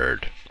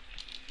word.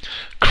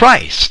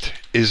 Christ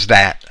is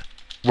that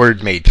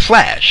word made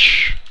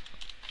flesh.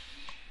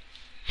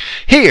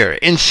 Here,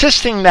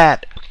 insisting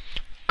that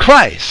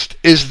Christ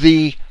is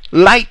the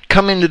light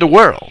come into the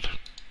world,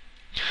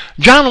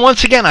 John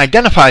once again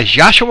identifies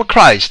Yahshua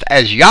Christ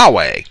as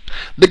Yahweh,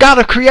 the God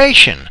of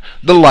creation,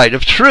 the light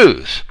of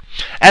truth,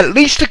 at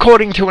least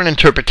according to an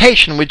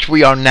interpretation which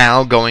we are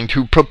now going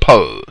to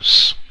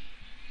propose.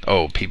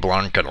 Oh, people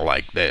aren't going to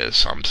like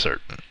this, I'm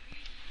certain.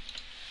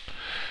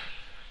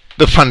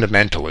 The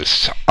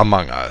fundamentalists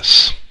among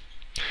us.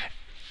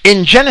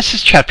 In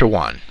Genesis chapter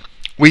 1,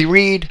 we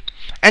read,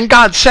 "And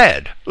God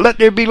said, let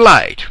there be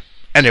light,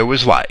 and there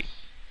was light."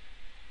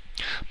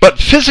 But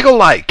physical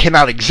light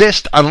cannot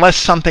exist unless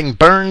something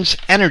burns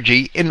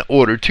energy in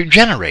order to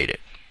generate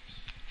it.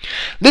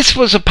 This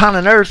was upon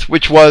an earth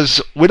which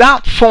was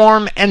without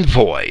form and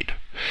void,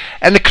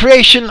 and the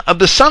creation of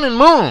the sun and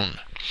moon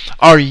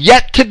are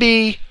yet to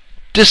be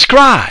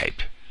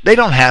described. They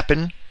don't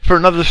happen for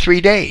another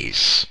 3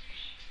 days,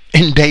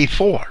 in day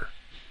 4.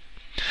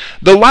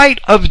 The light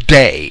of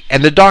day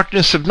and the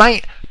darkness of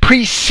night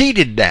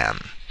preceded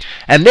them,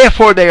 and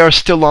therefore they are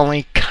still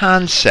only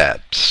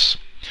concepts,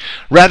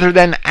 rather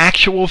than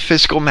actual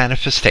physical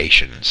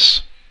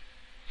manifestations,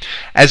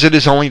 as it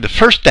is only the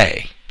first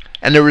day,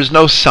 and there is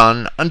no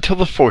sun until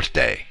the 4th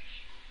day.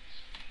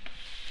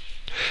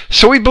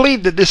 So we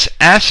believe that this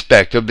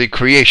aspect of the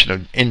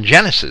creation in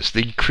Genesis,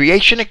 the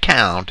creation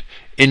account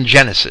in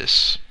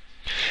Genesis,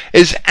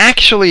 is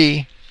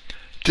actually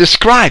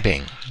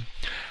describing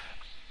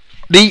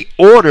the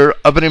order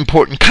of an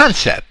important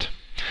concept,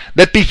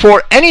 that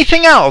before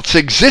anything else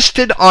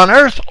existed on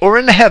earth or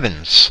in the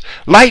heavens,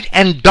 light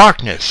and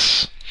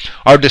darkness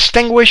are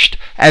distinguished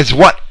as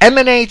what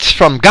emanates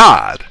from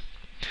God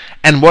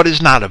and what is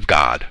not of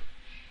God.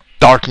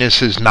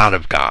 Darkness is not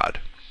of God.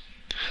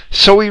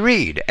 So we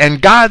read,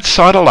 "And God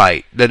saw the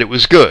light, that it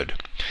was good.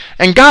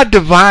 And God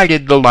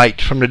divided the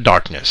light from the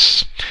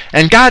darkness.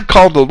 And God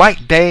called the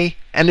light day,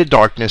 and the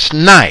darkness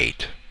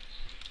night."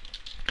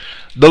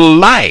 The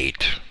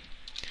light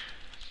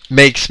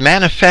makes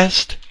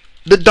manifest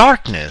the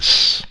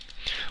darkness.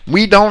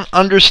 We don't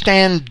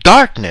understand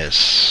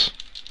darkness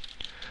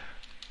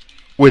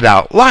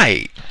without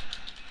light.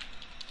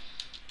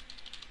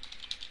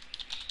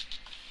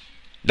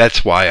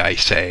 That's why I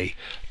say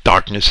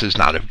darkness is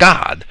not of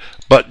God,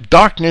 but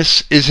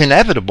darkness is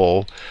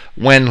inevitable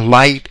when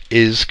light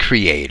is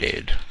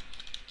created.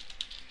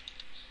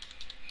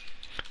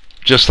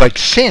 Just like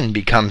sin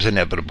becomes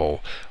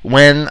inevitable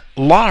when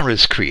law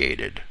is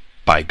created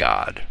by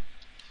God.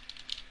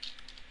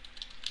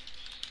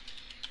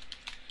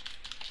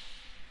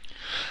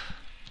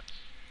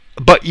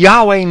 But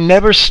Yahweh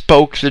never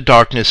spoke the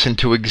darkness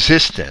into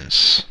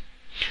existence.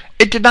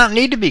 It did not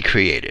need to be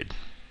created.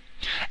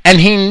 And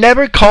he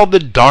never called the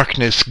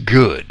darkness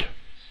good.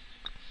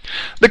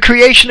 The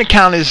creation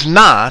account is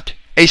not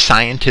a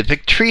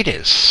scientific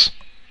treatise.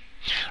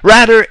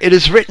 Rather, it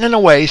is written in a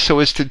way so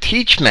as to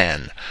teach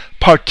men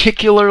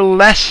particular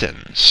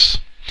lessons.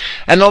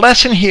 And the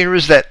lesson here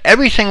is that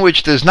everything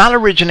which does not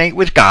originate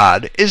with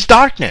God is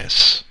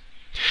darkness.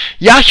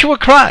 Yahshua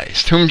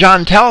Christ, whom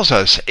John tells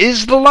us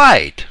is the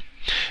light,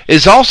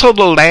 is also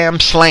the Lamb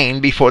slain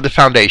before the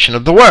foundation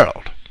of the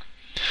world.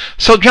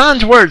 So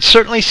John's words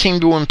certainly seem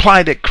to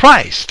imply that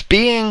Christ,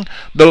 being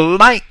the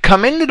light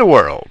come into the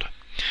world,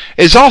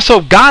 is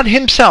also God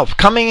himself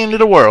coming into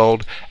the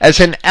world as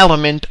an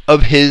element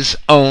of his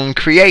own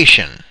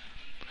creation.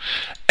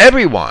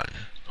 Everyone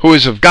who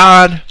is of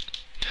God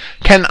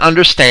can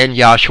understand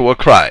Yahshua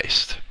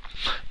Christ,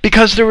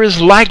 because there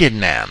is light in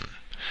them,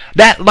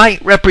 that light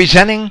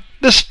representing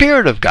the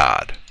Spirit of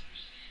God,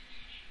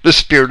 the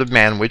Spirit of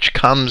man which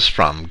comes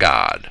from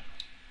God.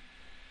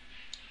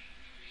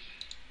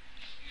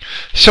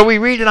 So we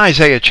read in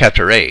Isaiah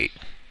chapter 8,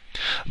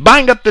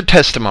 "Bind up the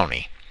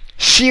testimony,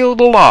 seal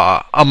the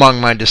law among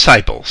my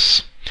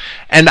disciples,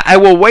 and I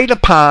will wait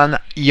upon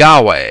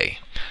Yahweh,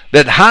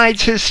 that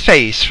hides his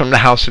face from the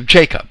house of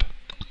Jacob,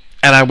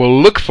 and I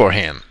will look for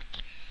him.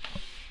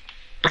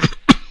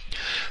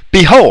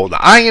 Behold,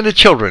 I and the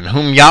children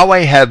whom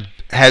Yahweh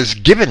has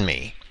given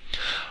me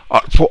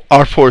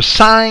are for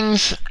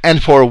signs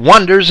and for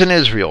wonders in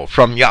Israel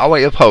from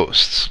Yahweh of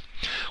hosts,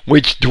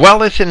 which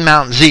dwelleth in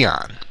Mount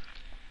Zion.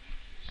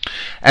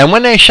 And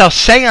when they shall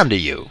say unto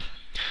you,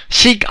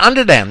 Seek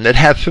unto them that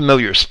have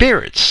familiar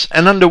spirits,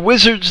 and unto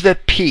wizards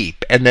that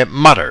peep and that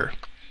mutter,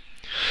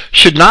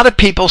 should not a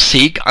people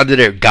seek unto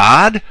their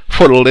God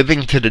for the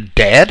living to the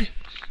dead?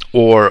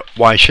 Or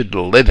why should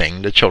the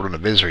living, the children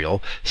of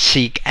Israel,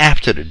 seek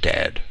after the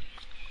dead?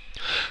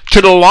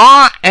 To the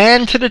law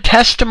and to the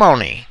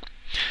testimony.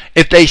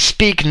 If they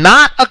speak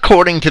not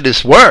according to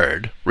this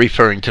word,"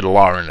 referring to the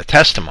law and the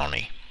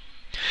testimony,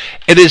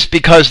 "it is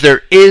because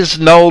there is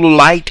no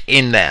light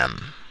in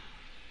them."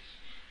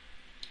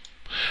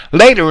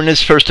 Later in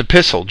his first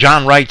epistle,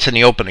 John writes in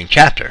the opening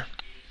chapter,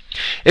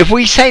 "If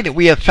we say that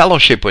we have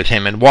fellowship with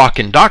him and walk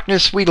in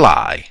darkness, we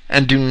lie,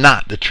 and do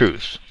not the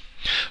truth.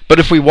 But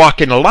if we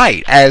walk in the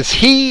light, as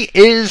he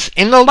is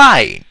in the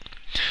light,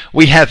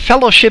 we have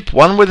fellowship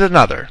one with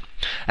another,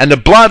 and the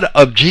blood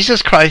of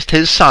Jesus Christ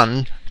his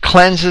Son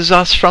cleanses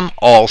us from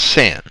all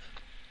sin."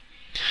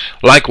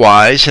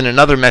 Likewise, in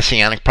another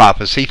messianic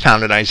prophecy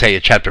found in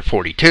Isaiah chapter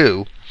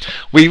 42,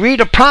 we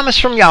read a promise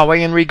from Yahweh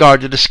in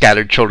regard to the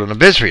scattered children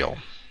of Israel.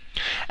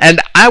 "And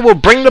I will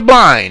bring the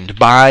blind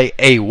by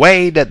a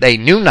way that they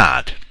knew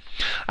not.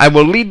 I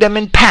will lead them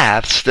in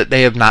paths that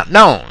they have not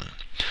known.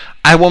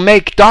 I will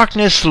make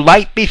darkness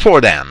light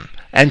before them,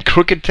 and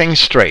crooked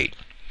things straight.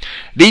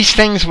 These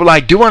things will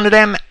I do unto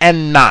them,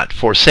 and not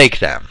forsake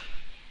them."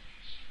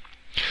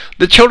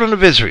 The children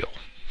of Israel,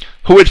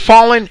 who had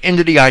fallen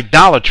into the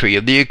idolatry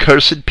of the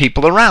accursed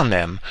people around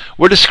them,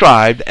 were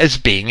described as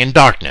being in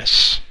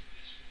darkness.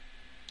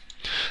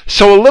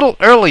 So a little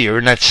earlier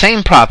in that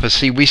same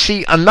prophecy we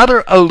see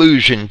another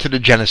allusion to the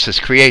Genesis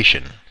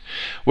creation,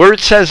 where it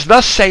says,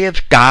 "Thus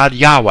saith God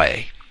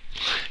Yahweh,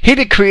 He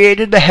that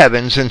created the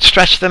heavens and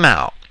stretched them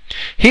out,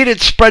 He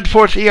that spread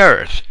forth the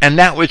earth, and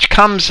that which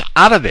comes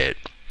out of it,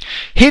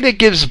 He that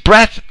gives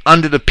breath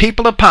unto the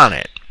people upon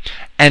it,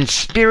 and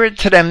spirit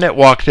to them that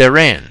walk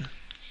therein.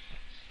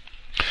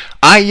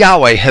 I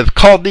Yahweh have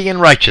called thee in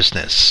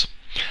righteousness,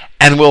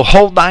 and will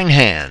hold thine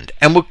hand,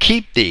 and will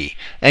keep thee,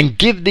 and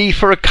give thee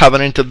for a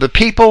covenant of the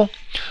people,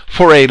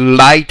 for a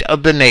light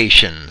of the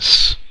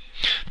nations,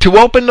 to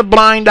open the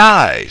blind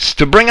eyes,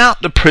 to bring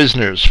out the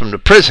prisoners from the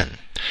prison,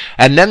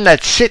 and them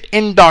that sit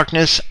in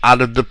darkness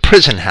out of the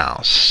prison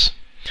house.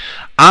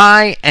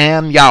 I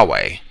am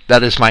Yahweh,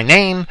 that is my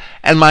name,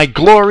 and my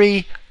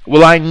glory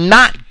will I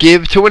not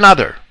give to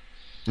another,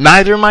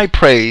 neither my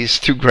praise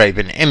to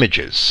graven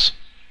images."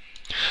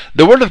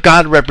 The Word of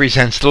God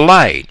represents the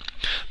light,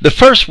 the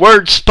first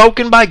word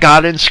spoken by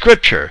God in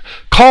Scripture,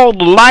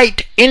 called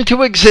light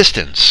into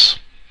existence.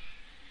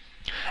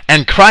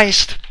 And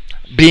Christ,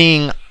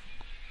 being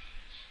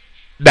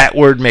that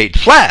Word made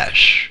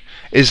flesh,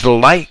 is the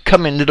light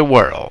come into the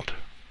world.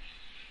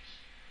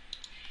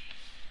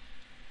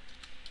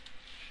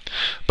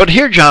 But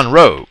here John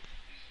wrote,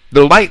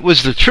 "The light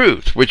was the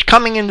truth, which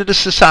coming into the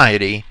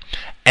society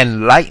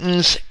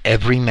enlightens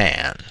every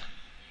man."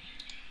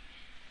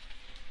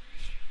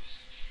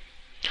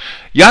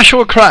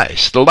 Yahshua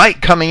Christ, the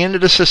light coming into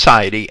the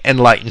society,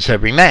 enlightens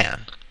every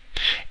man.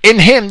 In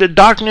him the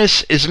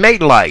darkness is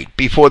made light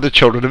before the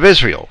children of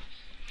Israel.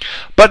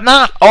 But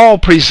not all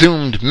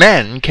presumed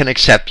men can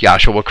accept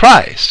Yahshua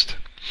Christ.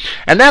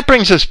 And that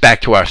brings us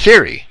back to our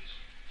theory.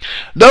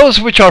 Those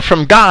which are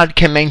from God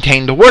can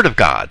maintain the Word of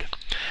God,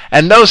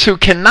 and those who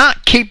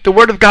cannot keep the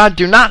Word of God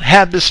do not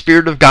have the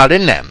Spirit of God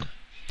in them.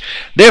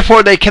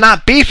 Therefore they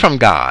cannot be from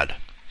God.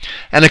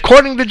 And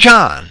according to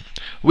John,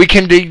 we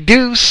can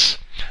deduce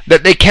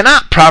that they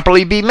cannot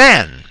properly be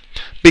men,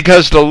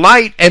 because the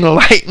light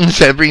enlightens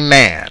every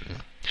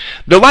man.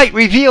 The light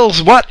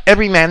reveals what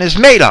every man is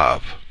made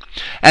of,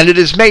 and it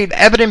is made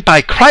evident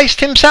by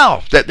Christ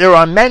himself that there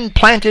are men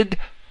planted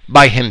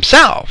by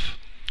himself,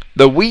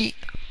 the wheat,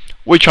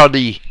 which are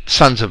the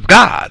sons of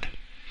God,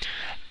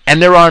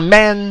 and there are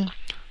men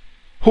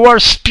who are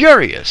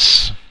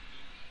spurious,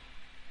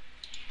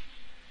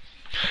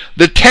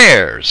 the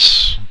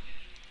tares,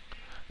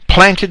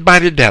 planted by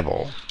the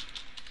devil.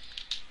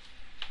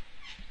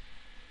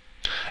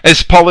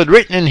 As Paul had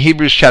written in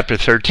Hebrews chapter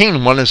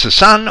 13, one is a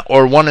son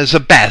or one is a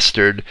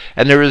bastard,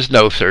 and there is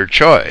no third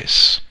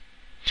choice.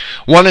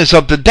 One is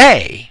of the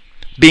day,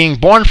 being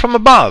born from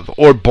above,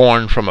 or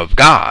born from of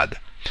God.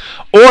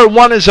 Or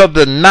one is of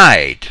the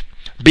night,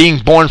 being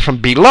born from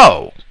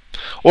below,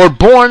 or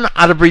born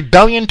out of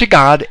rebellion to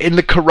God in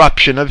the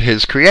corruption of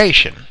his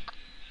creation.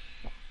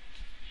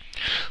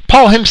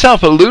 Paul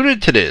himself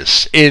alluded to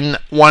this in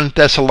 1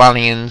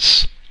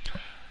 Thessalonians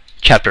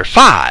chapter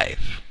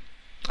 5.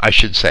 I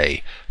should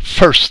say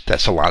 1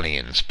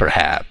 Thessalonians,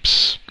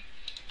 perhaps.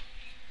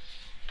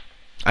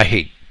 I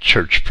hate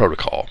church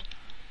protocol.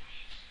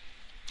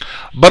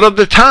 But of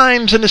the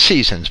times and the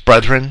seasons,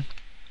 brethren,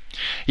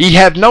 ye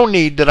have no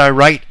need that I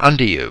write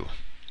unto you.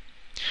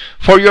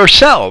 For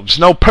yourselves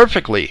know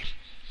perfectly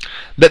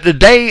that the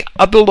day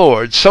of the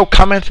Lord so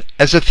cometh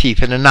as a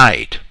thief in the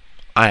night.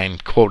 I am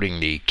quoting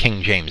the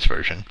King James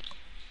Version.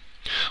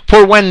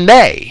 For when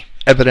they,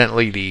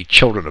 evidently the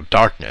children of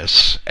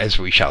darkness, as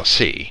we shall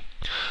see,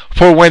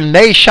 for when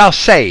they shall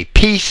say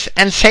peace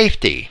and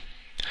safety,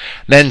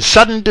 then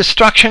sudden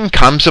destruction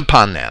comes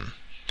upon them,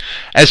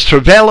 as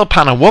travail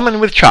upon a woman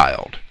with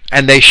child,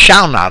 and they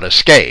shall not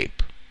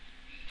escape.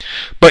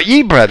 But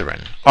ye,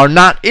 brethren, are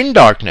not in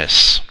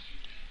darkness,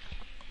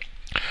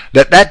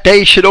 that that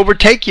day should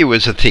overtake you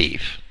as a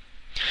thief.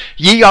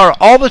 Ye are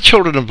all the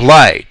children of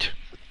light,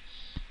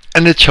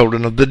 and the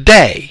children of the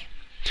day.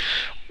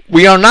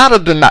 We are not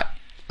of the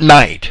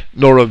night,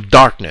 nor of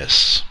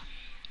darkness.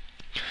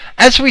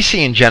 As we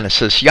see in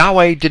Genesis,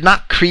 Yahweh did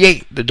not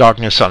create the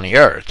darkness on the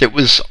earth. It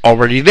was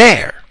already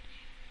there.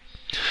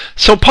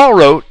 So Paul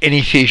wrote in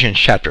Ephesians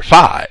chapter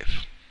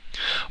 5,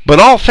 But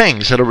all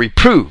things that are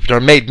reproved are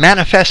made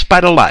manifest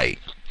by the light,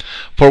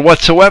 for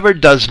whatsoever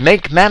does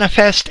make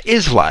manifest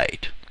is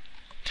light.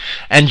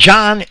 And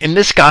John in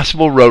this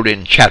gospel wrote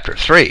in chapter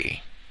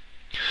 3,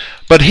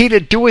 But he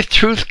that doeth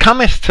truth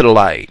cometh to the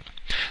light,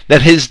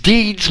 that his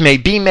deeds may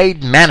be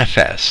made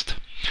manifest,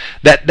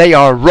 that they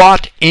are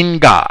wrought in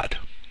God.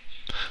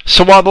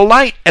 So while the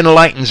light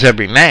enlightens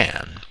every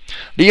man,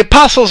 the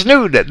apostles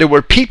knew that there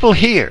were people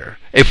here,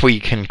 if we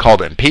can call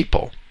them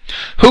people,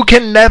 who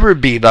can never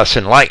be thus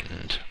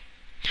enlightened.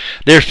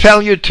 Their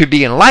failure to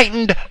be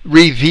enlightened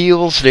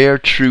reveals their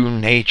true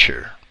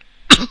nature,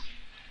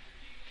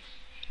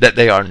 that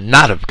they are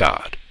not of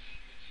God.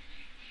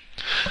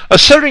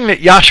 Asserting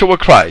that Yahshua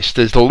Christ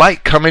is the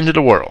light come into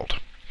the world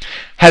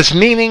has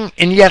meaning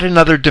in yet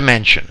another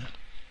dimension.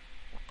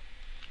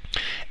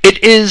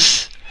 It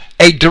is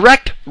a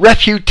direct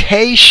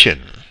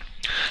refutation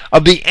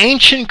of the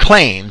ancient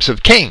claims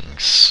of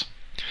kings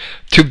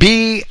to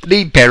be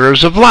the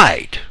bearers of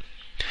light,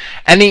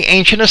 and the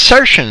ancient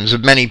assertions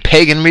of many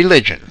pagan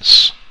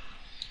religions.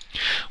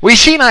 We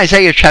see in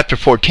Isaiah chapter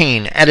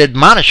 14 an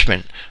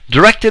admonishment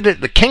directed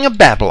at the king of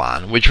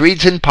Babylon, which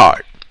reads in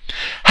part,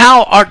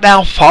 How art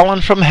thou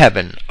fallen from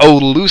heaven, O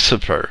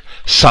Lucifer,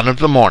 son of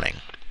the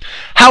morning?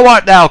 How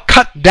art thou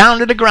cut down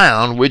to the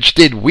ground, which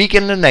did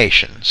weaken the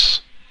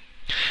nations?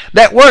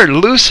 That word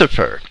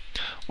Lucifer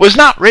was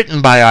not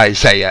written by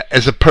Isaiah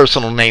as a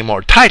personal name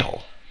or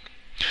title.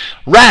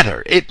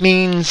 Rather, it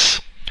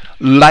means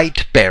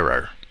light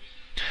bearer.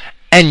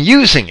 And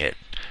using it,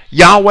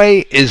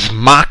 Yahweh is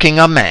mocking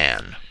a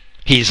man.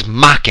 He's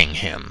mocking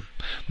him,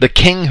 the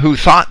king who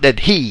thought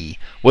that he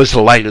was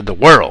the light of the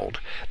world,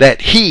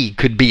 that he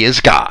could be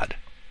his God.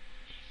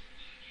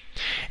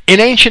 In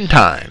ancient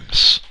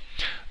times,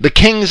 the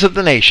kings of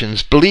the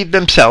nations believed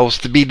themselves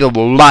to be the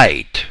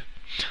light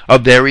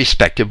of their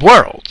respective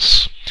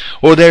worlds,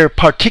 or their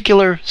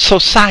particular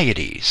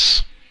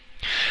societies.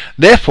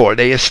 Therefore,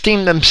 they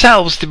esteemed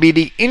themselves to be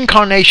the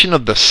incarnation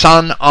of the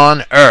sun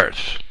on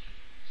earth.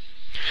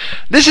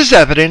 This is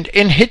evident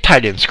in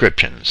Hittite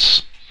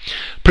inscriptions,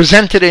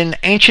 presented in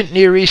ancient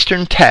Near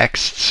Eastern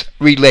texts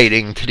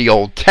relating to the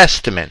Old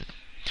Testament,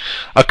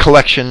 a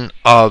collection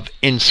of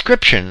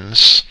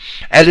inscriptions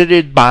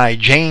edited by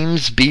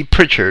James B.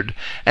 Pritchard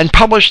and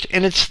published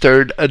in its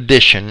third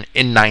edition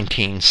in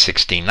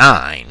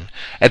 1969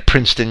 at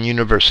Princeton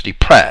University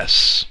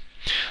Press.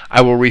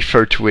 I will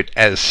refer to it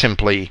as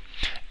simply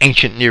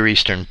Ancient Near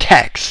Eastern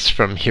Texts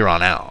from here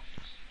on out.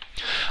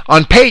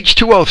 On page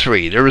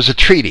 203 there is a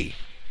treaty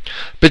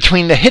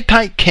between the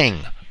Hittite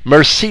king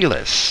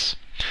Mursilis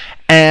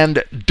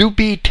and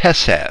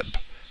Dupi-Tesheb,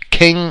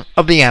 king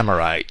of the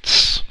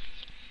Amorites.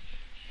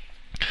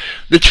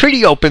 The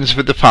treaty opens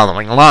with the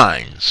following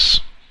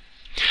lines.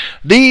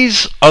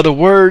 These are the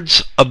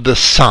words of the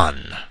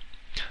sun,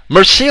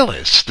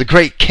 Mursilis, the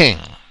great king,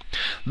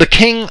 the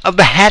king of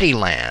the Hatti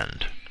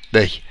land,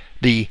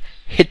 the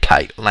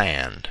Hittite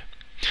land,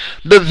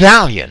 the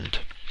valiant,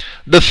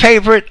 the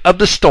favorite of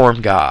the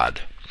storm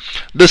god,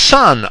 the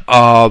son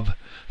of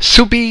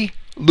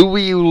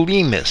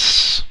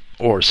Supi-Luliumas,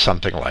 or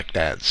something like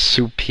that,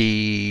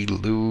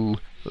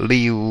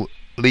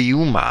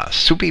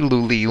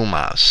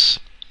 Supi-Luliumas,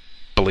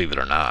 believe it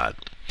or not,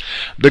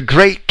 the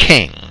great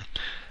king,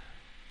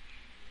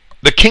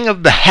 the king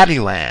of the Hatti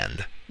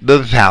land, the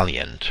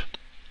valiant,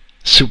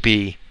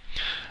 Supi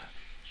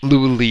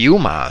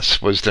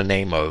Luliumas was the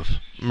name of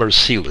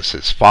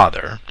Merciless's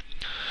father.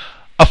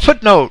 A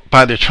footnote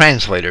by the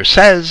translator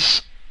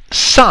says,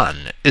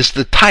 "Son" is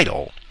the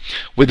title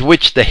with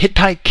which the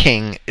Hittite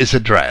king is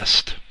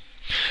addressed.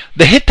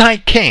 The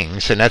Hittite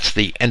kings, and that's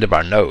the end of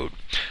our note,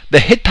 the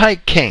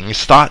Hittite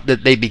kings thought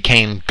that they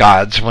became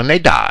gods when they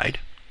died.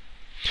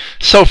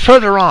 So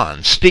further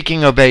on,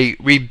 speaking of a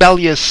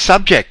rebellious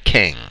subject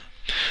king,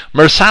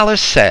 Mursalis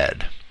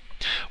said,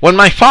 "When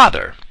my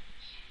father,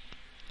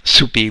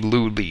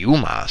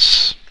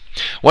 Suppiluliumas,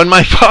 when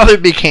my father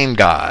became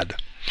god,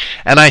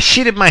 and I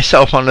seated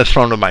myself on the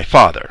throne of my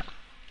father,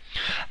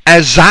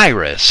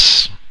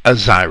 Osiris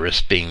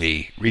being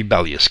the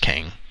rebellious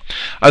king,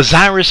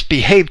 Osiris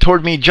behaved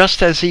toward me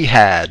just as he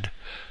had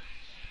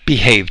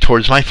behaved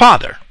towards my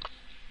father."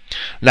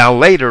 Now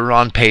later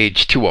on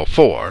page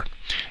 204,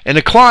 in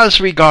a clause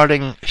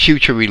regarding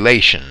future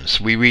relations,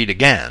 we read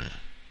again,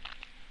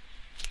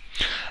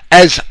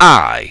 "As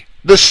I,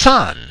 the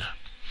son,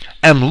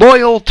 am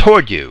loyal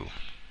toward you,"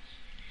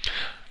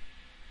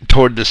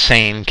 toward the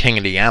same king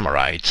of the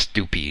Amorites,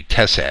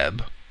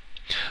 Dupi-Teseb,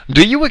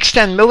 "do you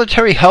extend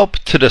military help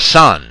to the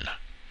son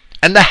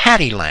and the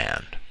Hatti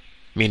land,"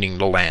 meaning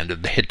the land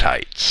of the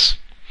Hittites.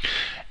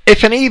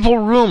 "If an evil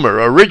rumor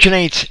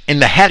originates in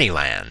the Hatti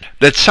land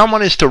that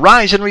someone is to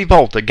rise in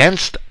revolt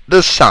against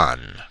the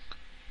son,"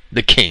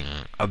 the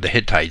king of the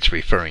Hittites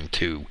referring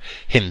to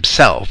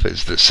himself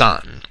as the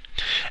son,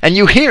 "and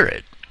you hear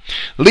it,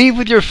 leave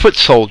with your foot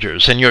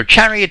soldiers and your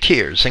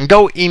charioteers and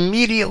go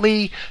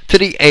immediately to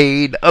the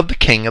aid of the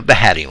king of the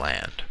Hatti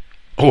land,"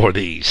 or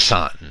the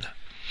son.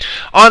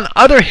 On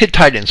other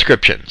Hittite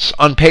inscriptions,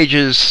 on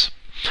pages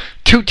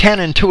 210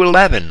 and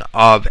 211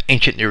 of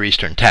ancient Near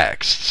Eastern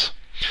texts,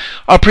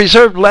 are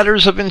preserved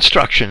letters of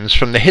instructions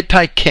from the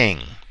Hittite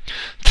king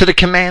to the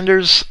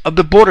commanders of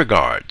the border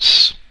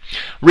guards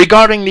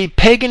regarding the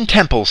pagan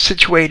temples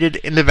situated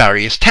in the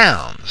various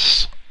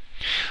towns.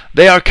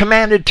 They are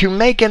commanded to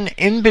make an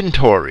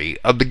inventory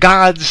of the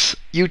gods'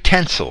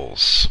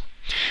 utensils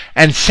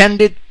and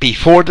send it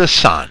before the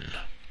sun,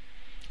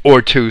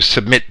 or to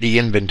submit the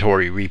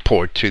inventory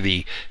report to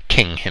the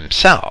king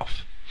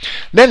himself.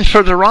 Then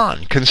further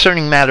on,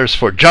 concerning matters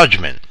for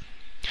judgment,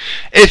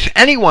 "If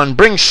anyone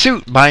brings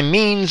suit by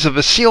means of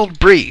a sealed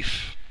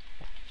brief,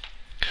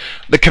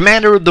 the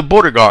commander of the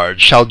border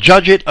guard shall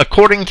judge it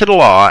according to the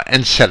law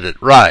and set it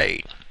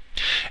right.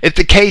 If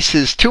the case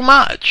is too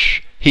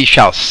much, he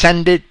shall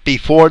send it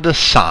before the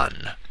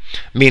sun,"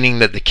 meaning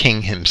that the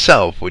king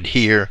himself would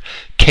hear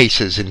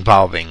cases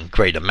involving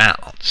great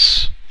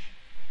amounts.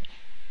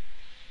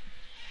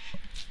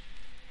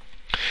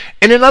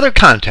 In another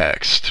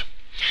context,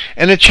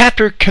 in a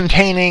chapter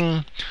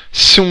containing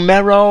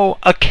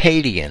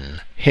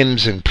Sumero-Akkadian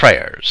hymns and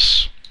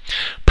prayers,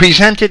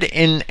 presented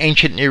in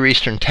ancient Near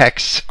Eastern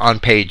texts on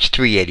page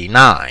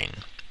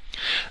 389,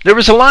 there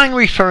is a line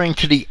referring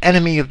to the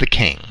enemy of the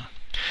king,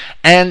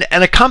 and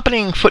an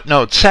accompanying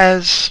footnote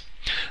says,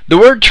 "The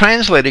word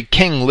translated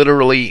king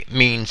literally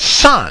means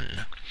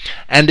son,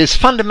 and is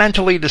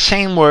fundamentally the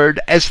same word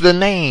as the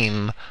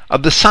name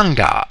of the sun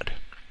god.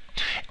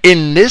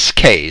 In this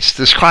case,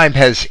 the scribe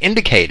has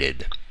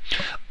indicated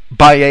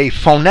by a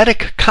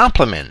phonetic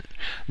complement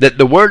that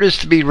the word is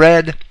to be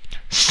read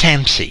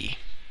Samsi."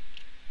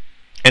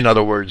 In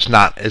other words,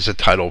 not as a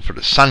title for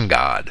the sun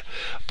god,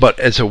 but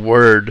as a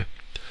word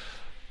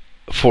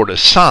for the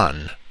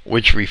sun,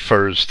 which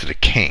refers to the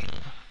king.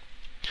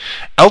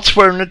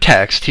 Elsewhere in the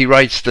text, he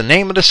writes the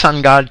name of the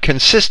sun god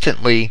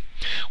consistently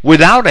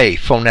without a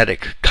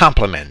phonetic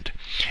complement,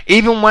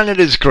 even when it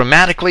is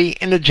grammatically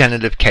in the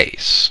genitive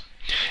case.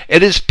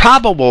 It is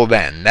probable,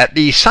 then, that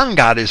the sun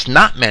god is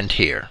not meant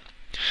here.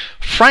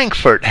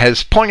 Frankfurt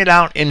has pointed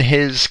out in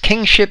his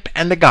Kingship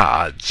and the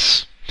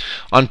Gods,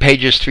 on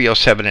pages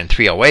 307 and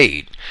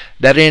 308,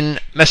 that in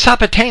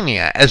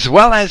Mesopotamia, as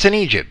well as in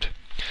Egypt,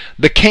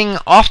 the king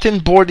often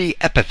bore the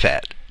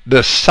epithet,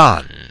 the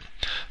sun.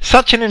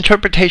 Such an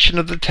interpretation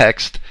of the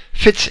text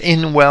fits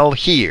in well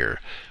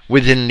here,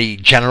 within the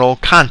general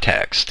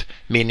context,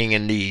 meaning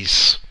in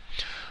these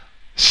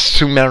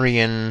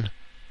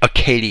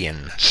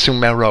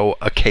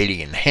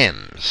Sumero-Akkadian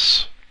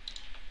hymns.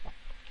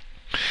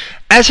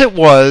 As it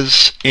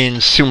was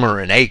in Sumer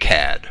and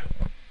Akkad,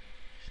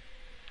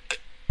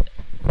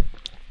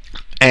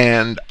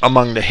 and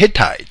among the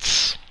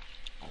Hittites,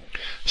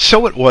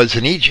 so it was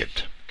in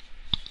Egypt.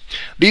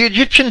 The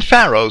Egyptian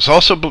pharaohs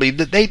also believed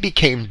that they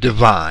became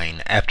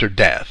divine after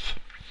death,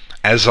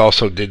 as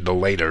also did the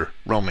later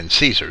Roman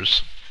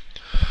Caesars.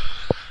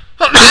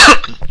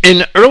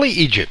 In early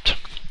Egypt,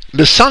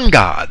 the sun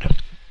god,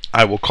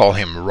 I will call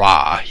him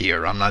Ra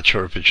here, I'm not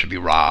sure if it should be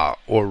Ra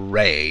or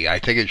Re, I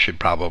think it should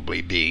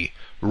probably be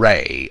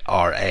Re,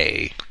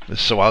 R-A,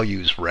 so I'll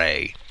use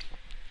Re.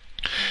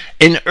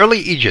 In early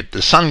Egypt,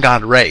 the sun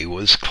god Re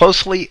was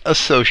closely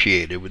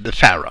associated with the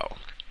pharaoh.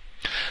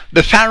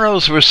 The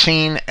pharaohs were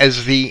seen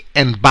as the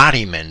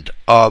embodiment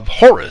of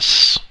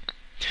Horus,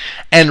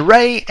 and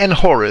Re and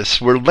Horus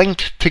were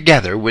linked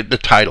together with the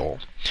title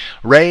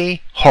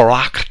Re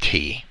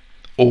Horakhti,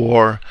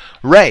 or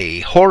Re,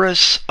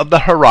 Horus of the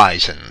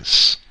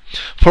horizons,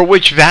 for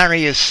which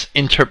various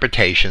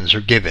interpretations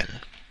are given.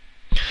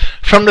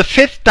 From the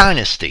 5th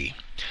dynasty,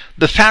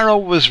 the pharaoh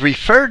was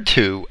referred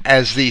to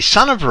as the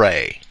son of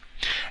Re,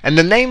 and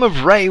the name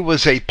of Re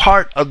was a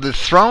part of the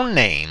throne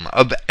name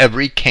of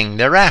every king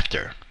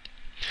thereafter.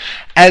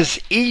 As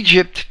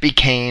Egypt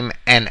became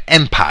an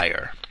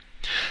empire,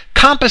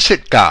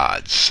 composite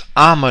gods,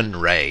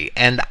 Amun-Re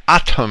and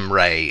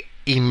Atum-Re,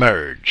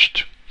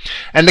 emerged,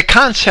 and the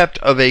concept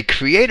of a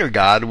creator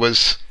god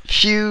was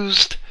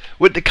fused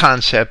with the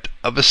concept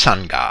of a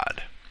sun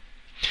god.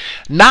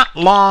 Not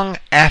long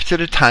after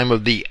the time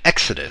of the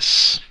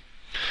Exodus,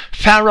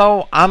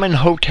 Pharaoh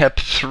Amenhotep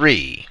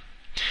III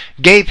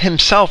gave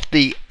himself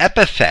the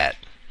epithet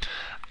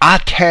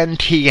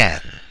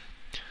Aten-Tien,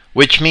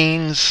 which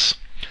means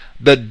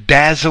the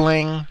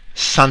dazzling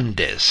sun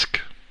disk.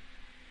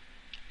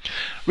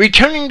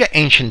 Returning to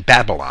ancient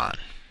Babylon,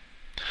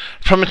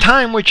 from a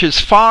time which is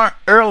far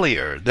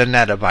earlier than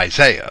that of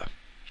Isaiah,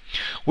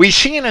 we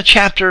see in a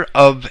chapter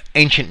of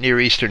ancient Near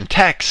Eastern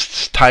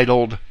texts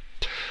titled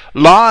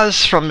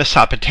Laws from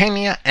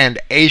Mesopotamia and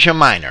Asia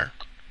Minor,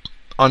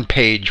 on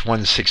page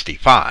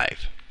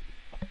 165,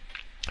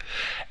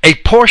 a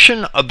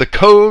portion of the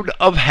Code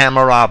of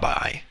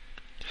Hammurabi,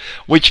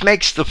 which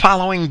makes the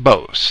following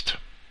boast.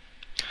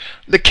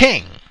 The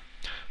king,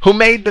 who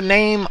made the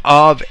name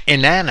of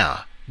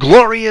Inanna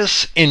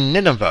glorious in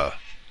Nineveh,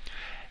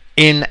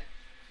 in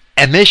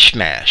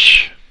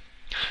Amishmash,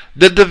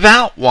 the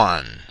devout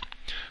one,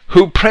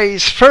 who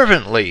prays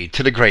fervently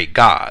to the great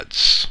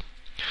gods,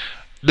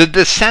 the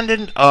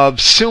descendant of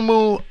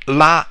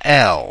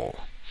Sumu-Lael,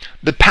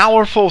 the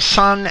powerful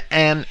son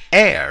and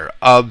heir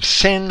of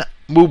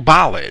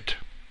Sin-Muballit,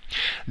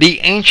 the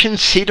ancient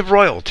seat of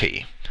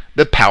royalty,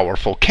 the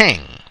powerful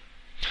king,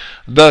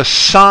 the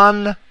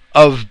son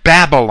of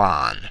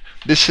Babylon.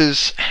 This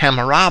is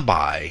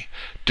Hammurabi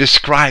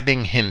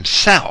describing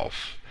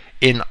himself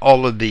in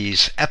all of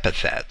these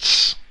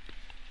epithets.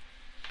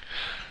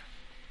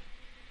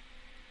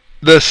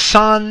 The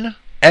sun,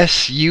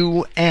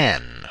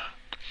 S-U-N,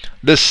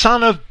 the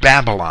son of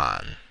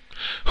Babylon,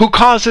 who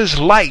causes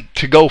light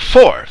to go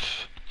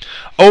forth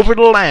over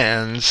the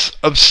lands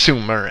of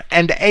Sumer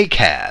and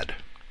Akkad.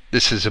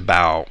 This is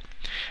about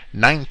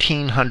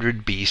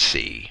 1900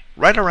 BC,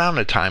 right around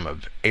the time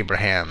of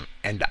Abraham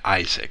and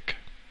Isaac.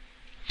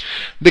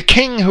 The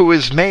king who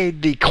has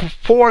made the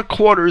 4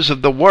 quarters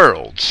of the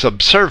world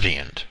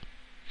subservient.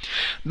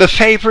 The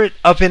favorite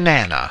of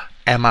Inanna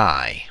am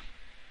I.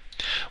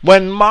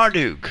 When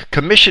Marduk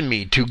commissioned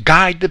me to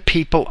guide the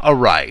people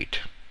aright,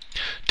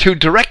 to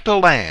direct the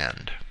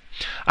land,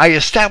 I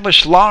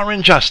established law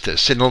and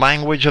justice in the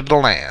language of the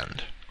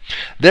land,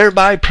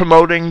 thereby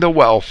promoting the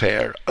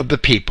welfare of the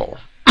people.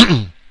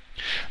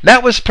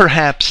 That was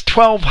perhaps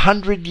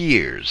 1,200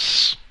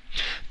 years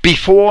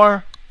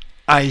before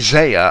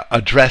Isaiah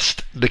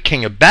addressed the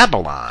king of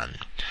Babylon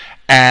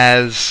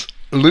as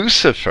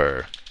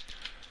Lucifer,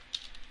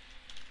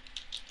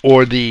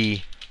 or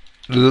the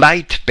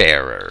light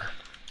bearer,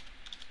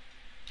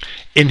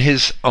 in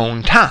his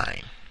own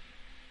time,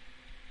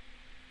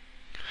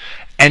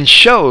 and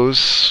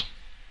shows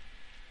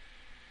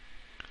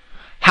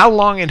how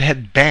long it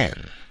had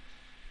been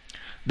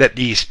that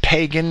these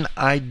pagan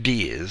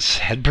ideas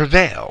had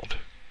prevailed.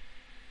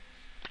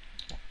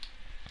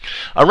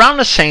 Around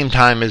the same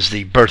time as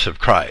the birth of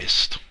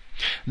Christ,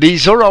 the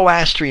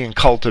Zoroastrian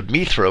cult of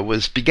Mithra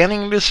was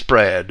beginning to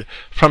spread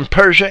from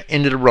Persia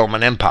into the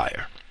Roman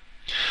Empire.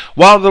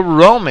 While the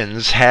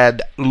Romans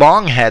had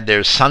long had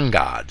their sun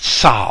god,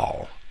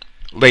 Sol,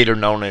 later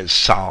known as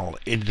Sol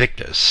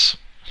Invictus,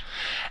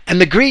 and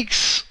the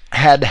Greeks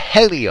had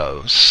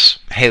Helios,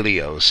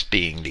 Helios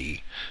being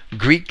the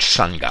Greek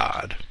sun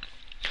god,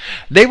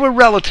 they were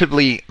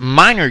relatively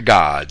minor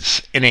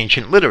gods in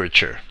ancient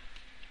literature.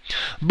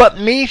 But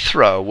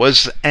Mithra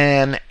was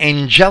an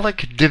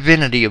angelic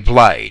divinity of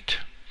light,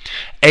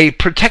 a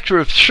protector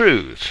of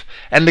truth,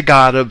 and the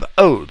god of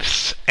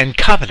oaths and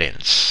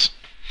covenants.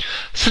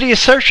 So the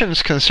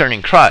assertions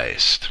concerning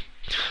Christ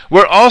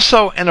were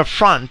also an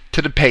affront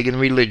to the pagan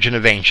religion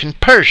of ancient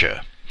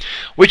Persia,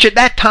 which at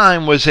that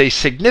time was a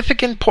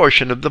significant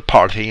portion of the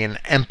Parthian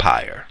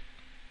Empire.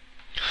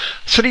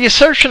 So the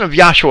assertion of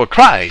Yahshua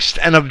Christ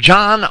and of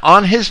John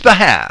on his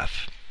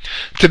behalf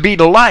to be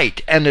the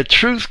light and the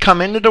truth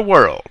come into the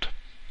world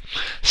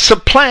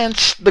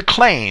supplants the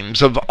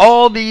claims of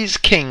all these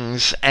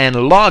kings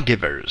and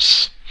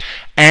lawgivers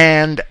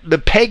and the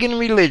pagan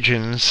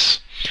religions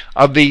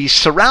of the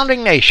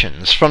surrounding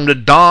nations from the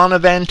dawn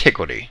of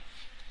antiquity.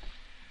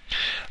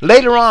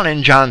 Later on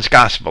in John's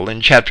Gospel,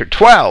 in chapter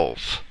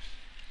 12,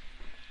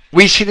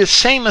 we see the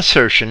same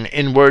assertion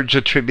in words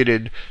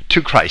attributed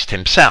to Christ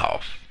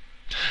himself.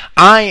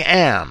 I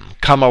am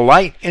come a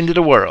light into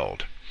the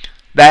world,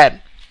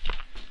 that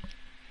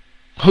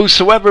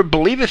whosoever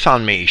believeth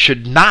on me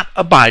should not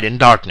abide in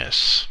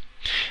darkness.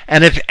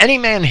 And if any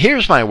man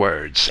hears my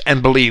words,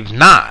 and believe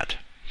not,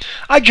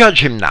 I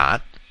judge him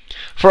not,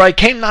 for I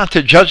came not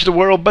to judge the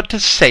world, but to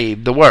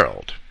save the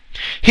world.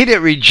 He that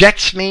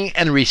rejects me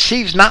and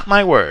receives not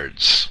my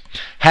words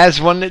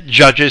has one that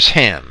judges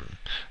him.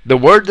 The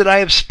word that I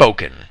have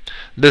spoken,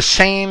 the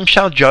same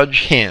shall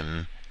judge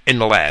him in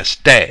the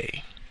last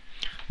day.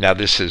 Now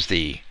this is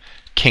the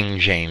King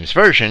James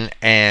Version,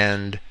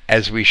 and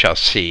as we shall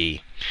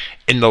see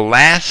in the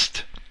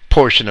last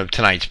portion of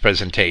tonight's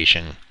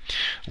presentation,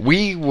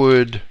 we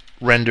would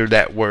render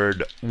that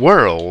word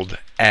world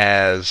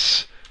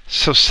as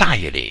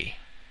society.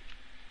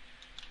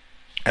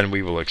 And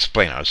we will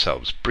explain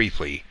ourselves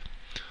briefly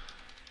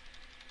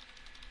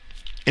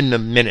in the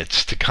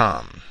minutes to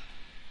come.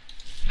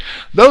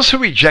 Those who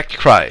reject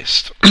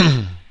Christ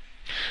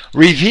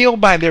reveal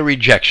by their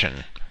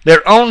rejection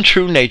their own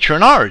true nature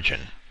and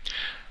origin,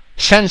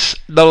 since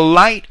the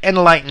light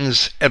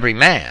enlightens every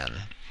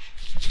man,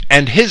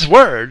 and his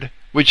word,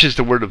 which is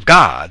the word of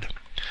God,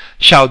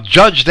 shall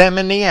judge them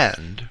in the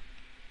end.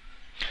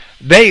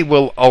 They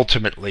will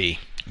ultimately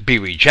be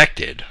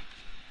rejected.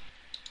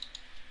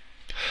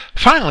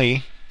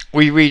 Finally,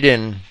 we read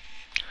in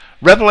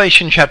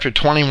Revelation chapter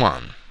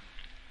 21,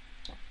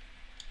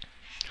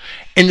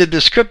 in the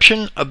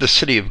description of the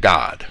city of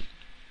God,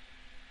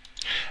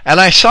 "And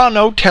I saw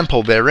no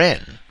temple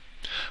therein,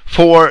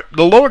 for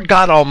the Lord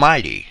God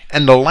Almighty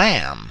and the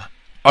Lamb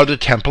are the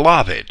temple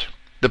of it."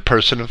 The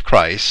person of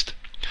Christ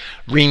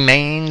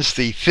remains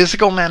the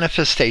physical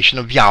manifestation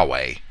of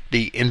Yahweh,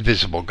 the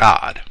invisible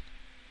God.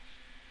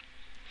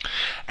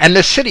 "And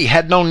the city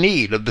had no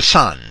need of the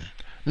sun,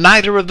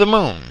 neither of the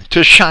moon,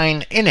 to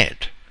shine in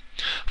it.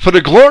 For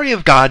the glory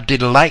of God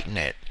did lighten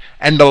it,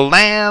 and the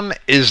Lamb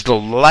is the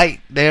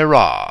light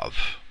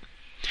thereof.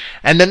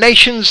 And the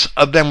nations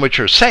of them which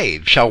are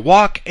saved shall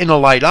walk in the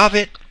light of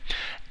it,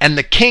 and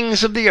the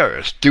kings of the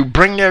earth do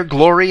bring their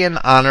glory and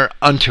honor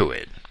unto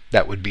it."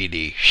 That would be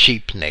the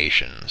sheep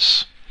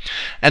nations.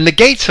 "And the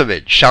gates of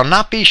it shall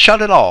not be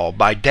shut at all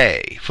by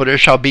day, for there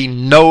shall be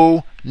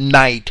no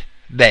night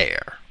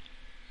there."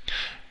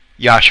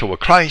 Yahshua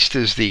Christ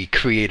is the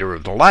creator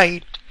of the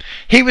light.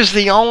 He was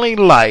the only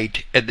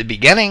light at the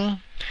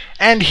beginning,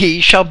 and he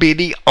shall be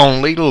the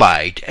only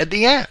light at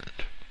the end.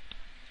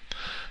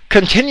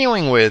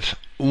 Continuing with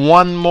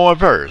one more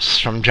verse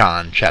from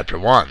John chapter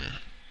 1.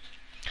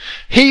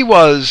 "He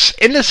was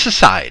in the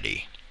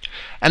society,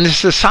 and the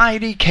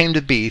society came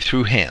to be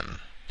through him.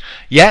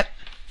 Yet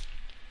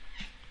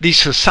the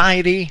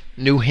society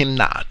knew him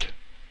not."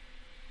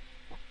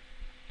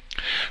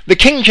 The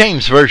King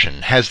James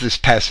Version has this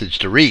passage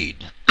to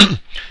read,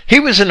 "He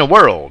was in the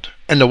world,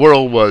 and the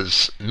world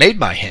was made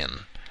by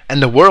him,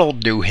 and the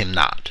world knew him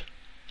not."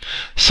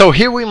 So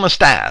here we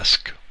must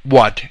ask,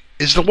 what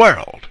is the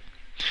world?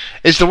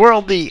 Is the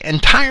world the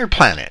entire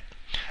planet,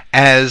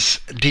 as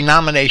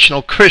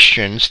denominational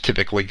Christians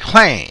typically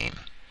claim?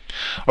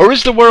 Or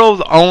is the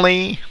world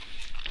only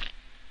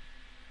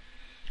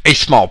a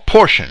small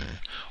portion,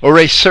 or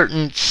a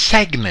certain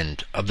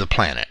segment of the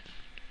planet?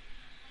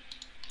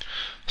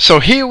 So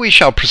here we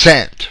shall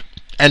present,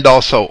 and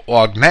also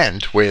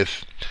augment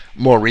with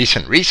more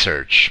recent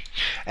research,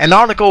 an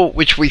article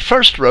which we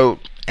first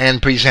wrote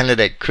and presented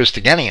at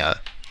Christogenea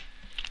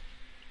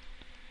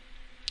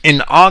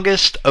in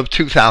August of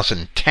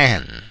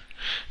 2010,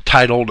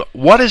 titled,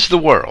 "What is the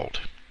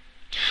World?"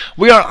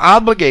 We are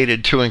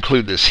obligated to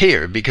include this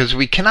here because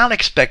we cannot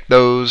expect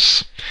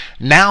those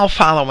now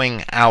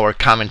following our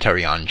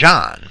commentary on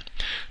John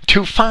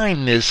to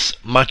find this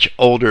much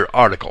older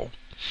article.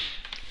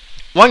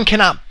 One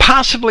cannot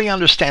possibly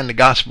understand the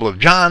Gospel of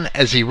John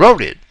as he wrote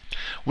it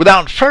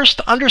without first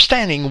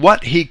understanding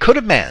what he could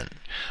have meant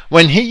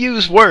when he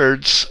used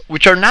words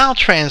which are now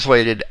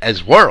translated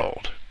as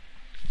world.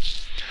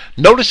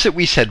 Notice that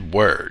we said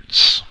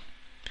words.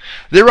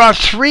 There are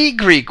 3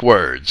 Greek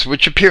words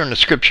which appear in the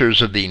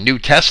scriptures of the New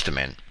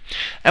Testament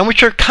and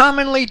which are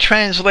commonly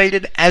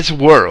translated as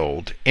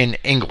world in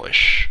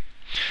English.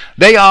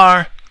 They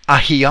are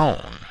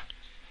aion,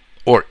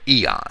 or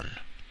eon,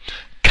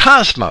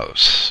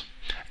 cosmos,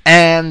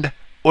 and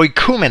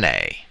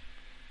oikumene.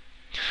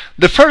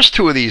 The first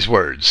 2 of these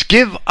words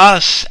give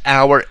us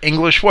our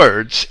English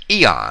words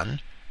eon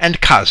and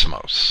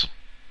cosmos.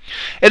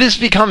 It has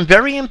become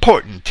very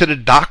important to the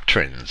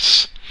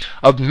doctrines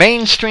of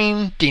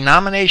mainstream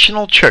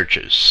denominational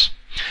churches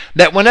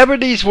that whenever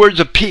these words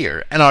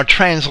appear and are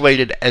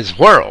translated as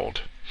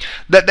world,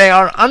 that they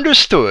are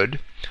understood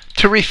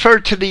to refer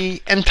to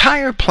the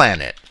entire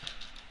planet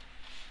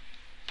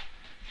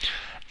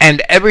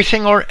and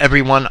everything or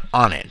everyone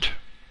on it.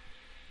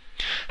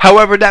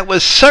 However, that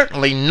was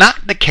certainly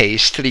not the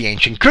case to the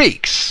ancient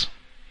Greeks.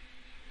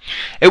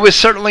 It was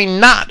certainly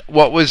not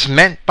what was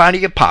meant by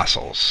the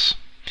apostles.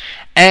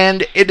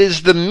 And it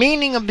is the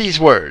meaning of these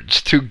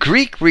words to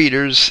Greek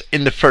readers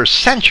in the first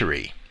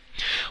century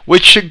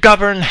which should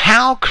govern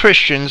how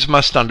Christians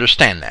must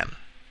understand them.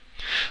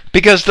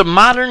 Because the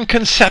modern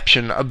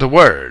conception of the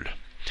word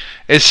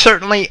is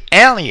certainly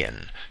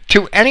alien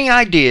to any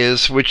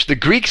ideas which the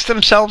Greeks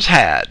themselves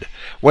had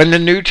when the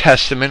New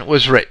Testament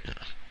was written.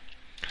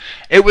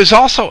 It was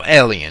also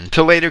alien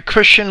to later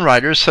Christian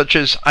writers such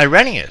as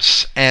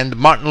Irenaeus and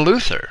Martin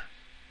Luther.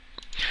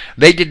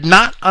 They did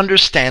not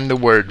understand the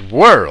word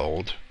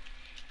world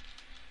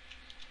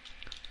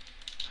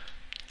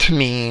to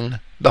mean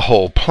the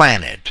whole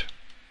planet.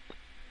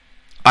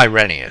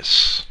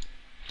 Irenaeus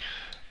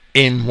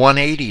in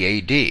 180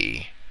 AD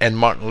and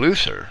Martin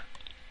Luther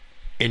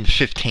in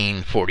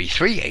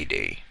 1543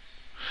 AD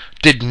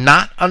did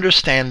not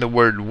understand the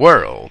word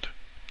world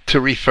to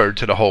refer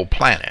to the whole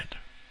planet.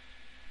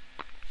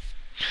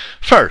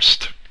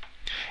 First,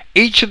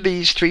 each of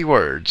these three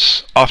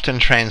words, often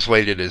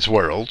translated as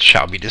world,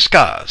 shall be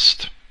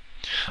discussed.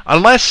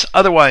 Unless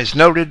otherwise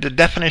noted, the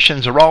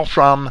definitions are all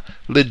from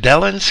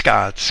Liddell and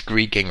Scott's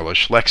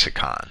Greek-English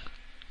lexicon.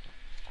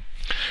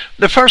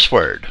 The first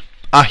word,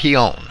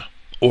 aion,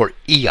 or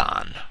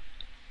eon,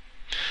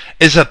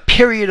 is a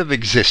period of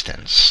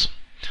existence,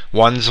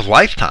 one's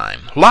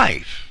lifetime,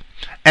 life,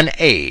 an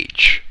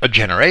age, a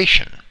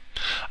generation,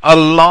 a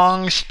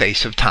long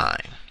space of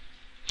time,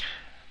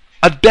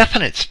 a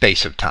definite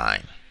space of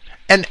time,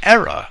 an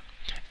era,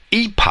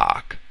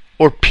 epoch,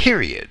 or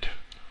period.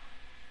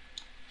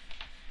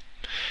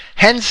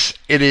 Hence,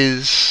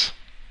 its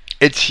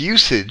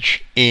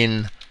usage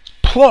in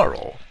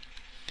plural.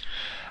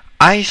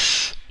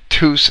 Eis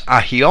tous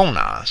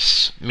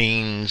aionas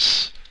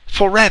means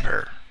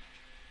forever.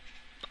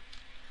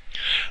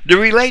 The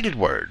related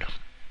word,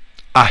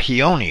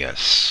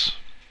 aionios,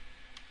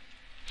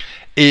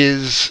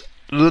 is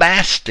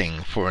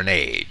lasting for an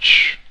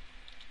age.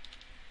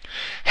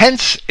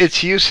 Hence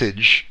its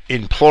usage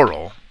in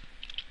plural.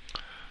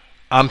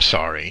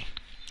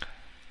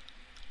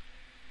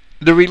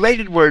 The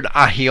related word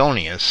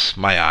aionios,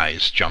 my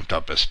eyes jumped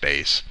up a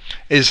space,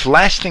 is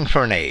lasting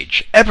for an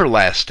age,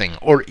 everlasting,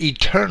 or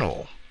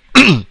eternal.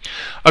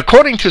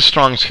 According to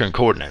Strong's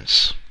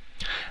Concordance,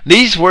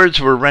 these words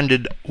were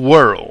rendered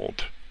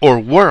world, or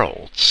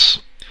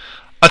worlds,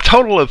 a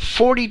total of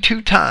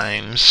 42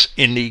 times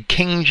in the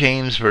King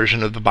James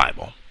Version of the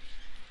Bible.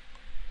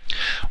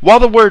 While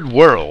the word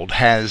world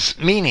has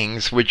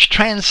meanings which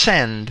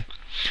transcend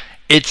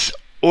its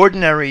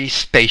ordinary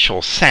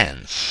spatial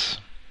sense,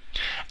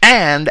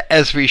 and,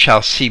 as we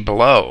shall see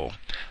below,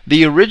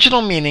 the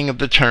original meaning of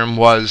the term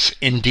was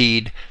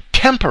indeed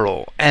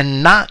temporal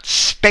and not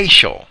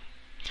spatial,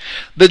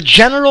 the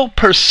general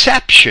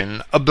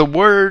perception of the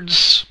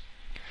words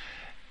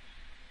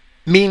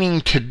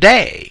meaning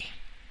today,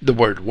 the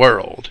word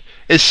world,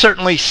 is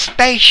certainly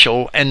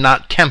spatial and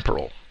not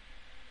temporal.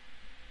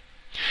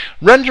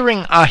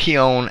 Rendering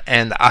aion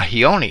and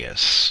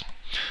aionios,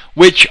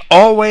 which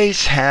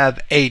always have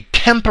a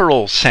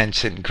temporal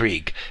sense in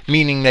Greek,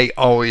 meaning they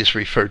always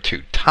refer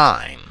to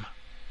time.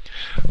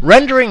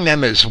 Rendering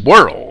them as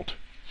world,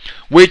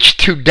 which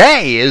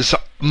today is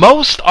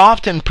most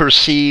often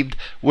perceived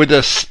with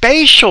a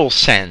spatial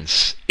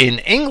sense in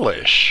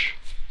English,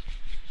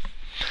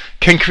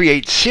 can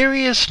create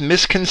serious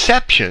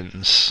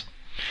misconceptions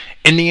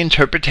in the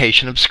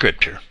interpretation of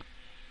Scripture.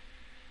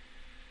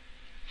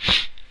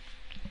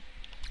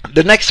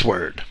 The next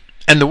word,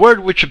 and the word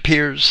which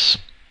appears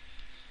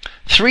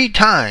 3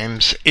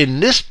 times in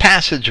this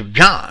passage of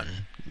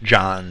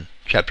John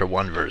chapter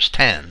 1 verse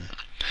 10,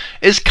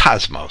 is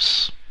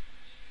cosmos,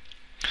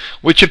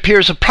 which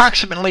appears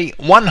approximately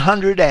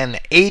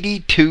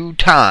 182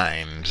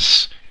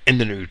 times in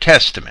the New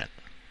Testament.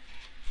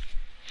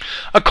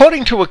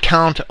 According to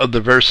account of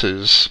the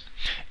verses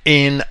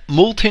in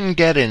Moulton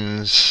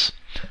Gedden's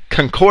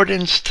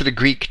Concordance to the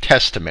Greek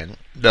Testament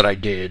that I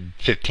did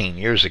 15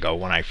 years ago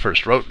when I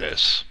first wrote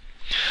this,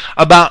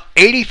 about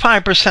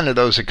 85% of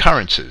those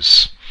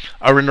occurrences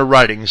are in the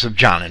writings of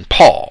John and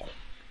Paul.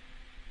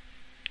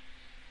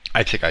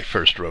 I think I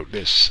first wrote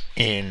this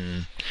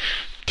in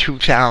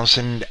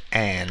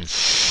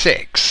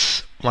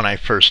 2006 when I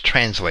first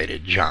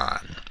translated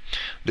John.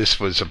 This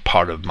was a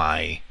part of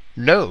my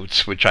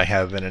notes, which I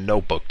have in a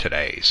notebook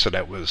today, so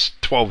that was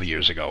 12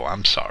 years ago.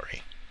 I'm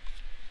sorry.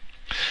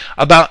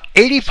 About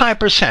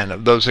 85%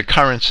 of those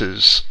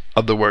occurrences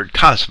of the word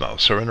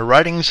cosmos are in the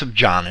writings of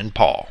John and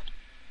Paul.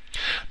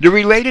 The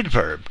related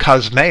verb,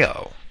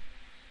 kosmeo,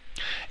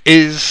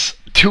 is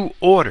to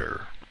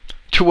order,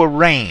 to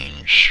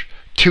arrange,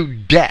 to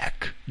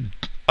deck,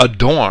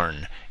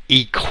 adorn,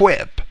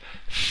 equip,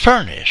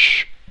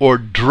 furnish, or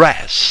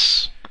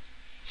dress.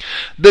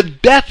 The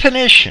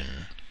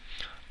definition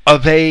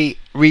of a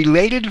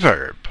related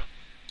verb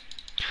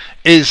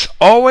is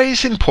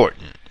always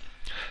important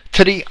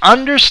to the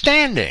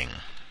understanding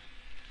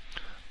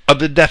of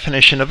the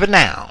definition of a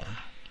noun.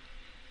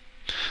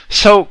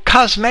 So,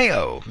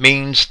 kosmeo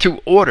means to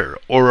order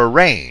or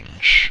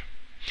arrange,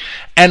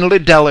 and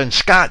Liddell and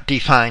Scott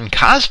define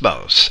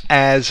cosmos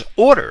as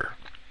order,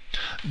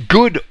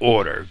 good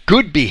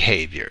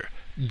behavior,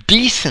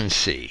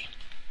 decency,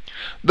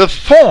 the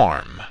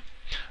form,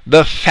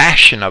 the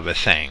fashion of a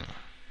thing,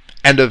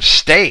 and of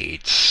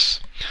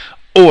states,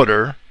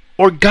 order,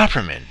 or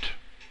government.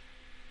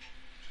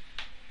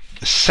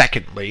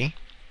 Secondly,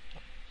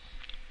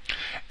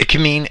 it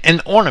can mean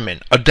an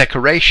ornament, a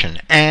decoration,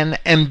 an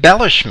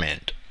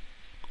embellishment,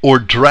 or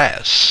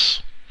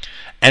dress.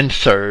 And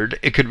third,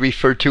 it could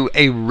refer to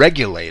a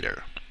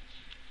regulator.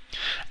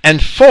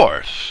 And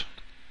fourth,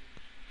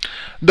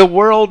 The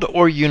world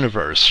or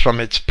universe from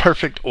its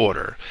perfect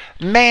order.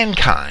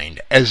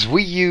 Mankind, as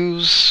we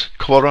use,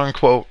 quote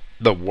unquote,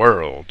 the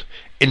world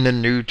in the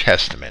New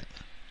Testament.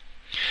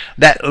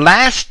 That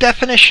last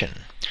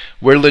definition,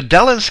 where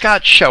Liddell and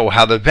Scott show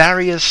how the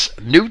various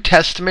New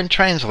Testament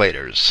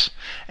translators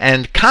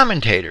and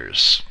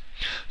commentators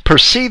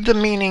perceive the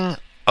meaning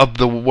of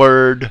the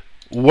word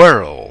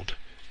world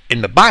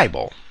in the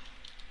Bible,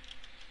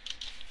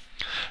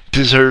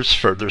 deserves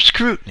further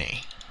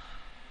scrutiny.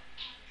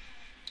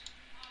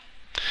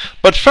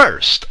 But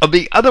first, of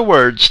the other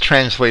words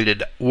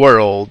translated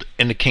world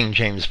in the King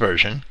James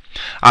Version,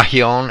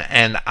 Ahion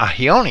and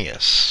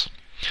Ahionius,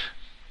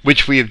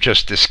 which we have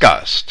just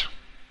discussed.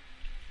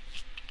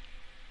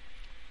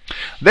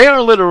 They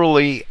are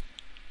literally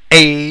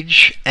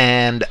age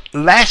and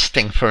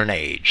lasting for an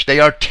age. They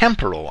are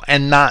temporal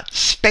and not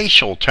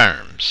spatial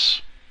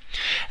terms.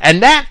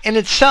 And that in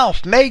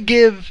itself may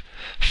give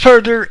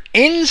further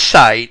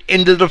insight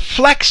into the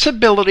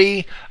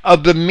flexibility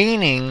of the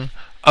meaning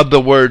of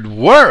the word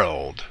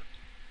world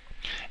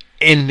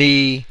in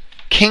the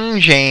King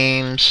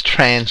James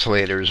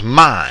translators'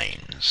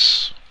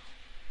 minds,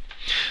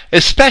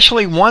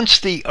 especially once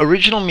the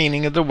original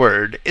meaning of the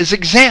word is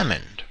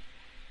examined.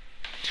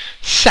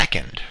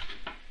 Second,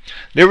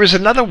 there is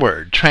another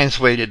word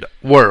translated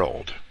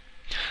world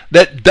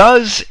that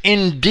does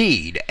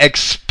indeed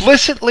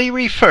explicitly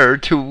refer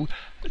to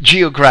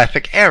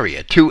geographic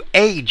area, to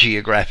a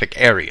geographic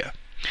area,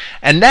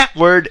 and that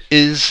word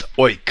is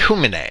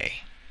oikumene.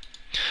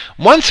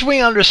 Once we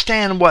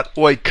understand what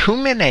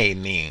oikumene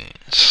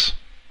means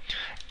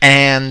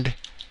and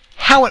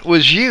how it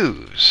was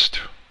used,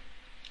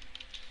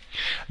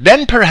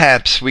 then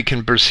perhaps we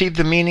can perceive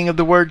the meaning of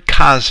the word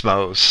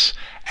cosmos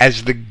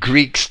as the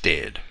Greeks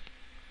did.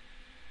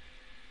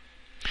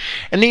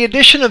 In the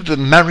edition of the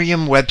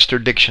Merriam-Webster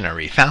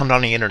Dictionary found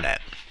on the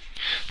internet,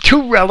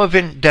 two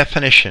relevant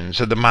definitions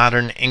of the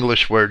modern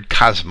English word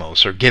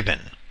cosmos are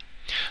given.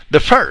 The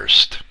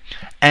first,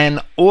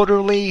 an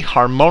orderly,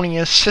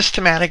 harmonious,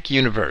 systematic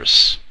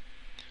universe,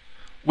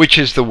 which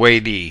is the way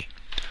the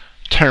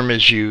term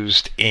is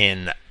used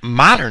in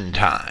modern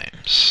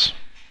times.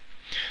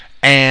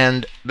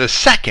 And the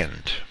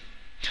second,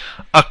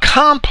 a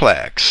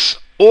complex,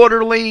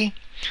 orderly,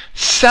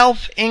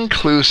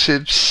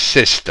 self-inclusive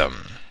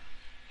system,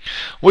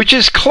 which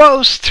is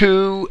close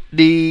to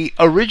the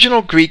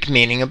original Greek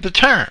meaning of the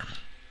term.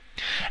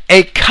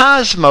 A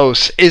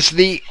cosmos is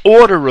the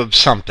order of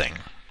something,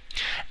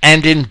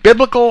 and in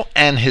biblical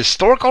and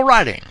historical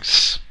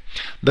writings,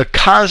 the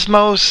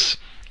cosmos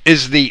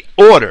is the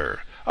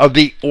order of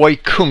the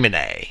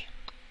oikumene.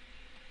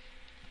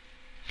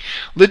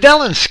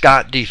 Liddell and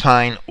Scott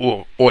define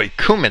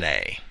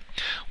oikumene,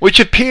 which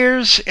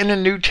appears in the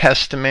New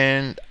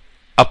Testament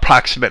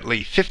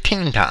approximately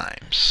 15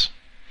 times,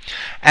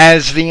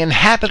 as the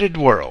inhabited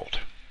world,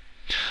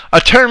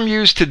 a term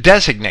used to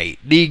designate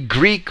the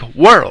Greek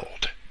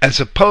world as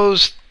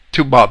opposed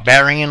to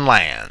barbarian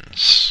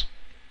lands.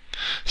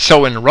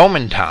 So in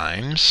Roman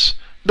times,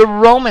 the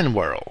Roman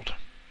world.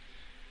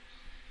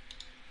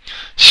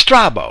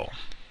 Strabo,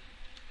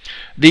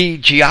 the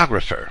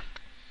geographer,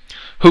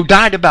 who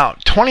died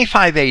about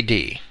 25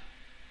 AD,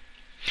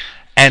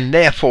 and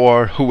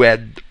therefore who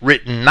had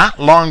written not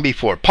long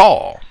before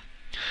Paul,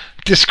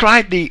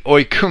 described the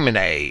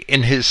oikumene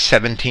in his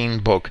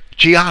 17-book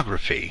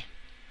Geography.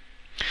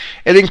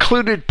 It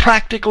included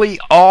practically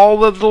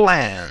all of the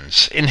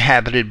lands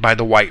inhabited by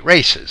the white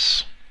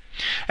races,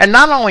 and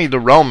not only the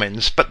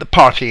Romans, but the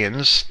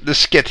Parthians, the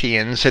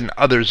Scythians, and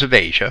others of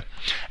Asia,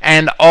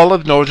 and all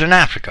of northern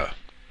Africa,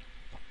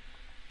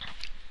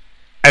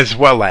 as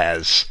well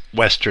as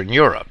Western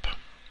Europe.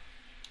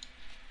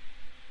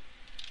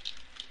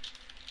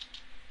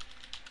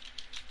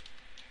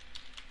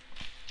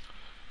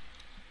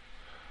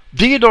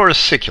 Diodorus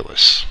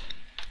Siculus,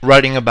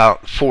 writing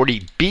about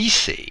 40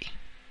 BC,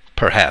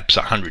 perhaps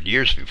 100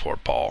 years before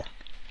Paul,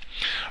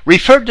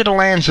 referred to the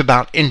lands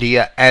about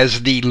India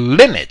as the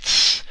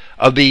limits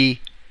of the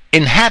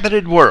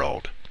inhabited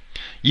world,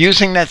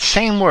 using that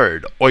same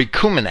word,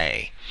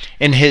 oikumene,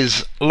 in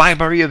his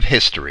Library of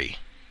History,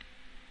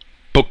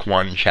 Book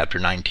 1, Chapter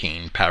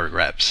 19,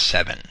 Paragraph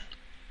 7.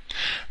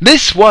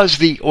 This was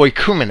the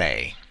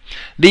oikumene,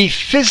 the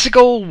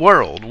physical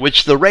world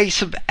which the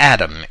race of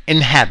Adam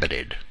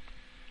inhabited,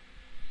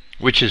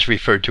 which is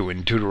referred to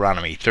in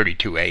Deuteronomy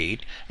 32:8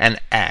 and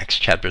Acts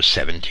chapter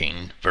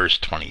 17, verse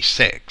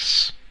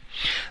 26.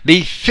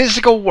 The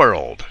physical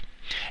world,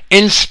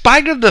 in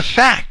spite of the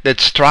fact that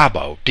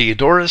Strabo,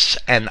 Diodorus,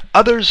 and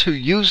others who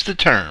used the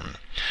term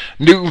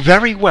knew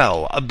very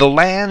well of the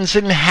lands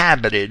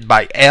inhabited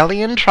by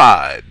alien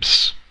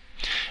tribes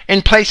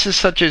in places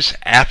such as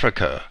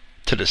Africa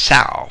to the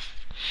south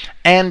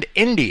and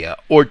India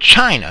or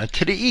China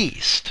to the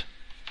east,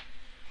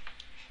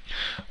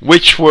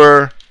 which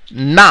were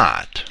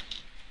not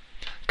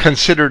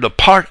considered a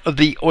part of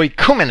the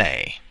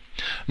oikumene,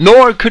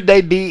 nor could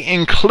they be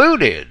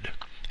included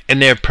in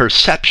their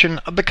perception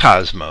of the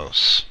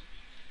cosmos.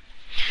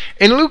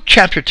 In Luke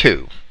chapter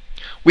 2,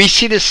 we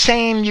see the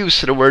same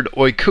use of the word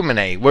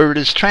oikumene, where it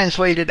is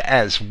translated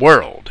as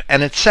world,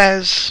 and it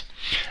says,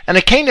 "And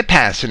it came to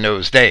pass in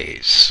those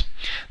days,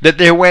 that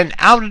there went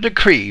out a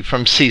decree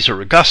from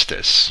Caesar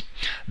Augustus,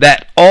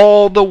 that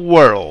all the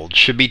world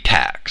should be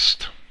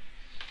taxed."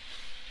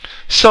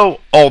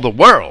 So, all the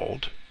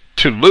world,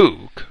 to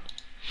Luke,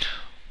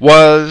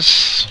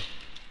 was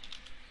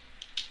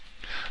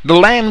the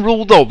land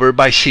ruled over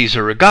by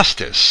Caesar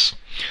Augustus,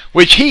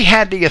 which he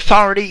had the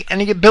authority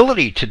and the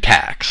ability to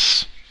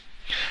tax.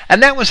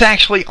 And that was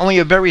actually only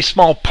a very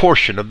small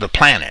portion of the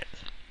planet.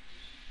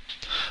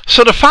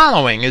 So the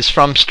following is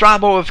from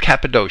Strabo of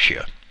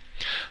Cappadocia,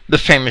 the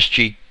famous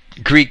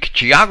Greek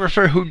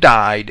geographer who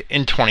died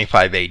in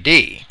 25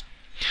 AD.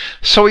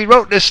 So he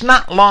wrote this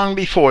not long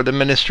before the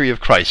ministry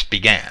of Christ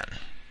began.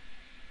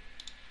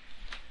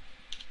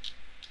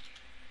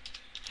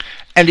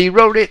 And he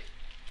wrote it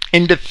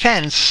in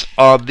defense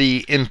of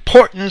the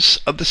importance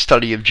of the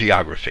study of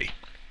geography.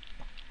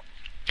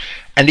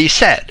 And he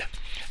said,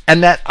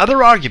 "And that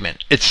other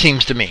argument, it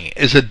seems to me,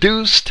 is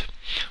adduced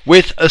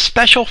with a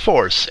special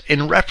force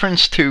in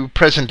reference to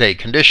present-day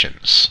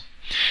conditions,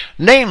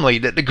 namely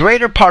that the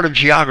greater part of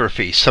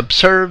geography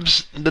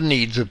subserves the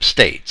needs of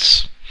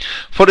states.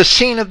 For the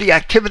scene of the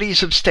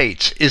activities of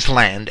states is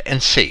land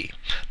and sea,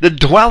 the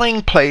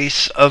dwelling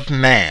place of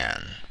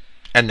man,"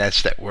 and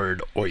that's that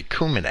word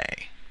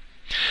oikumene.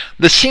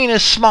 "The scene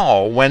is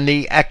small when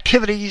the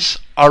activities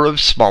are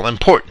of small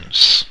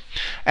importance,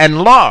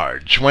 and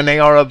large when they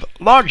are of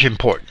large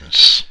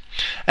importance.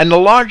 And the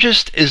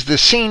largest is the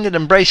scene that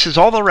embraces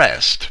all the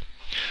rest,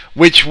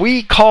 which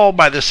we call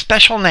by the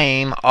special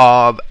name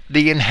of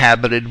the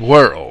inhabited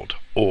world,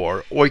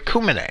 or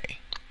oikumene.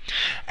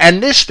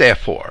 And this,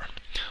 therefore,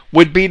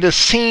 would be the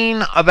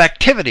scene of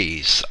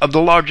activities of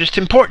the largest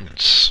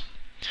importance.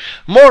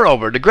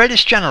 Moreover, the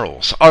greatest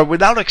generals are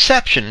without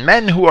exception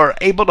men who are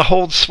able to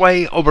hold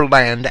sway over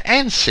land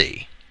and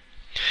sea,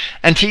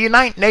 and to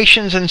unite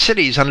nations and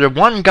cities under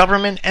one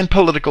government and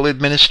political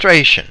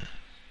administration.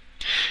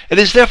 It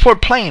is therefore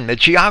plain that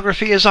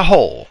geography as a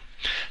whole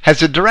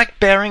has a direct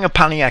bearing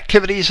upon the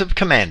activities of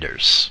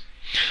commanders,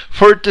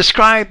 for it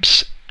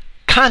describes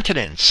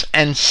continents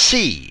and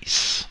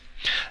seas,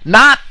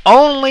 not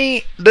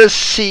only the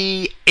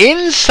sea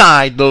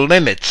inside the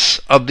limits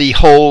of the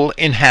whole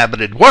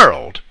inhabited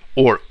world,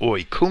 or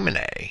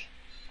oikumene,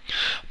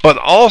 but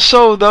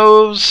also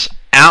those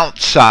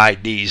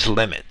outside these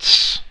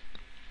limits.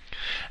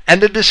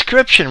 And the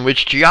description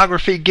which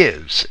geography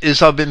gives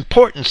is of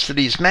importance to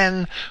these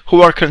men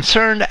who are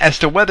concerned as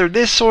to whether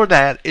this or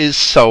that is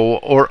so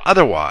or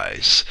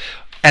otherwise,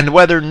 and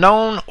whether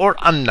known or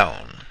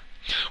unknown,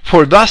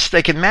 for thus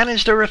they can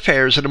manage their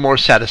affairs in a more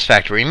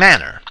satisfactory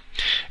manner.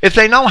 If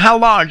they know how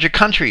large a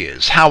country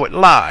is, how it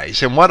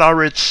lies, and what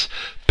are its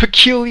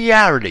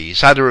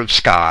peculiarities either of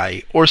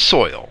sky or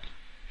soil.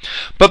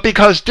 But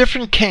because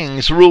different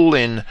kings rule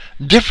in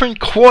different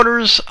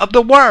quarters of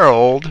the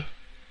world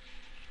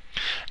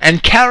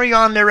and carry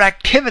on their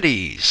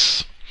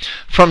activities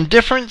from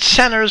different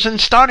centers and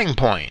starting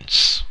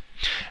points,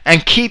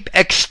 and keep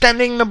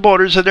extending the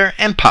borders of their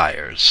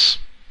empires,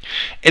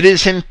 it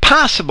is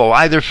impossible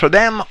either for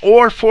them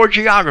or for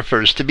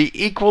geographers to be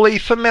equally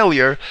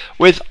familiar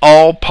with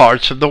all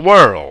parts of the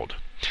world.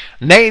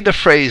 Nay, the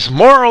phrase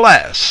more or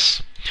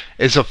less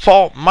is a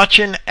fault much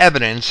in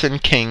evidence in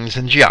kings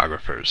and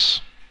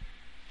geographers.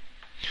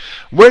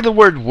 Where the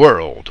word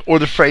world, or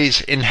the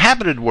phrase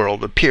inhabited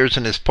world, appears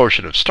in this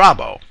portion of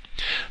Strabo,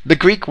 the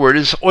Greek word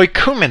is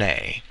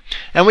oikumene,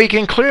 and we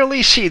can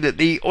clearly see that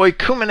the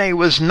oikumene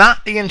was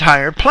not the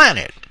entire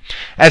planet,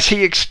 as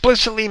he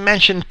explicitly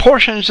mentioned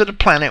portions of the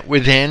planet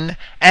within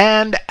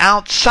and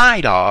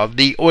outside of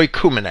the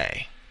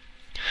oikumene.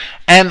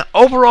 An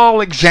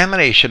overall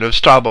examination of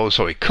Strabo's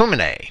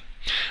oikumene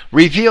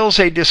reveals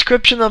a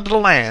description of the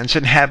lands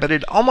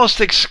inhabited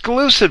almost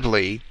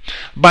exclusively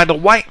by the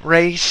white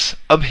race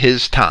of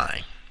his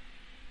time.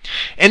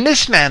 In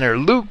this manner,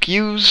 Luke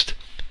used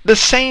the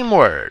same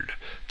word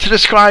to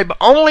describe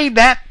only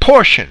that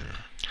portion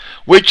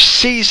which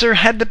Caesar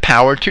had the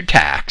power to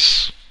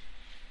tax.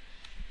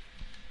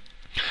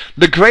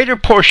 The greater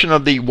portion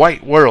of the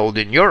white world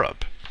in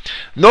Europe,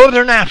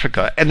 northern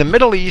Africa, and the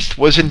Middle East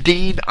was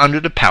indeed under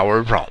the power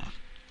of Rome.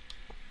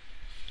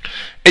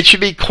 It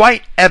should be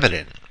quite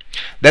evident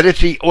that if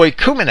the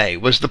oikumene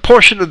was the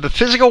portion of the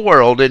physical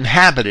world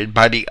inhabited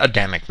by the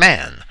Adamic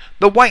man,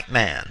 the white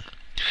man,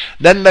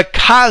 then the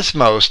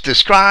cosmos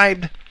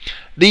described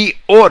the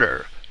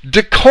order,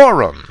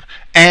 decorum,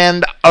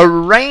 and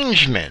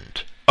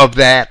arrangement of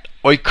that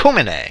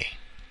oikumene.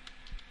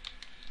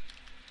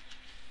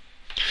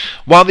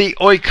 While the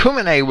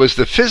oikumene was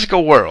the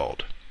physical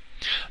world,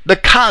 the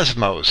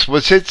cosmos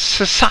was its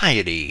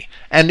society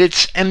and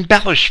its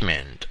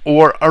embellishment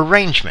or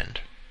arrangement.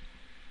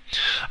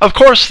 Of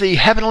course, the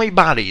heavenly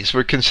bodies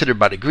were considered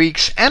by the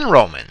Greeks and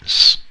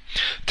Romans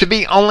to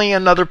be only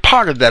another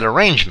part of that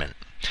arrangement,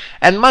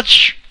 and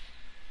much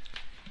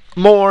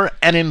more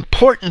an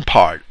important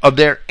part of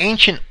their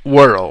ancient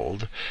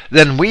world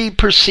than we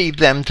perceive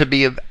them to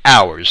be of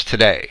ours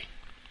today.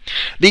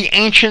 The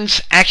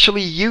ancients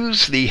actually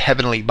used the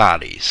heavenly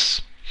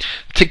bodies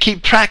to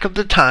keep track of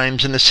the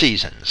times and the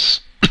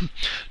seasons,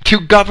 to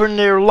govern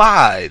their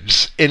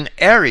lives in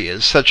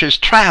areas such as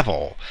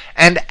travel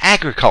and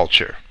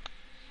agriculture.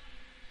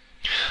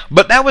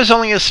 But that was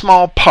only a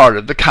small part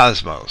of the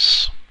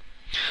cosmos.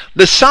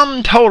 The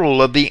sum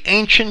total of the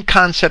ancient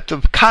concept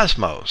of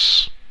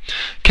cosmos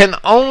can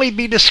only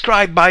be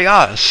described by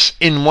us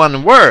in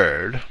one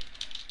word: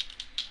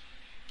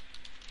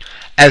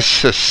 as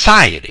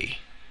society.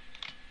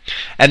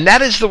 And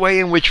that is the way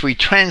in which we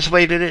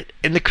translated it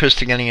in the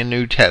Christogenea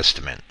New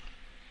Testament.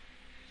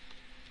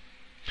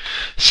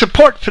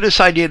 Support for this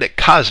idea that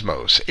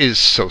cosmos is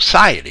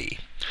society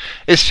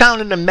is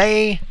found in the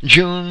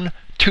May-June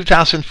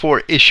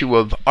 2004 issue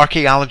of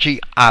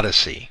Archaeology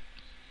Odyssey.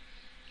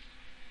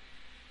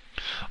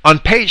 On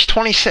page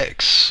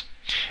 26,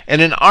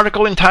 in an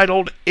article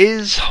entitled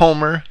 "Is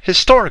Homer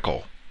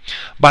Historical?"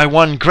 by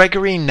one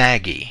Gregory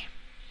Nagy.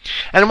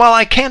 And while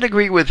I can't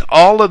agree with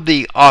all of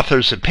the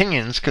author's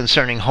opinions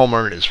concerning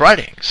Homer and his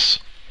writings,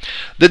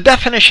 the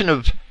definition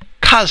of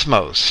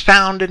cosmos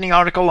found in the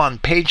article on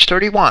page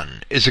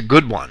 31 is a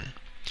good one,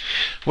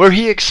 where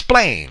he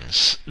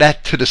explains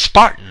that to the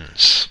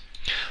Spartans,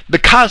 the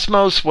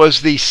cosmos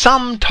was the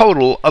sum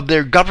total of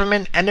their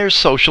government and their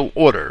social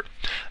order,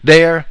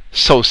 their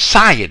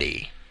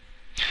society.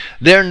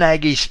 There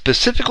Nagy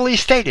specifically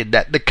stated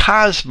that the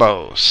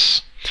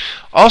cosmos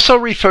also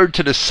referred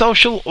to the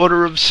social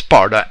order of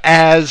Sparta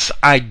as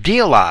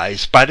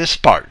idealized by the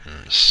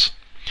Spartans,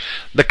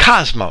 the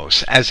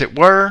cosmos, as it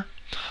were,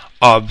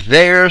 of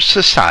their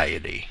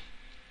society.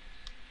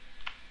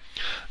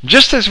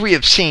 Just as we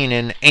have seen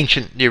in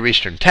ancient Near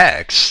Eastern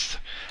texts,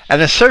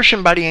 an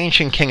assertion by the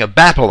ancient king of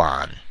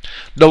Babylon,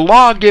 the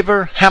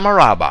lawgiver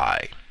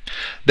Hammurabi,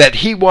 that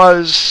he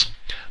was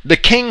the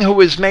king who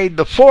has made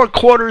the four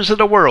quarters of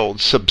the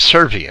world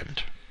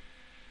subservient.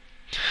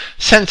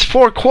 Since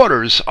four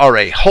quarters are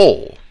a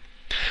whole,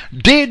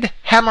 did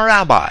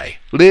Hammurabi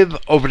live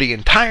over the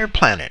entire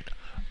planet?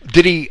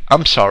 Did he,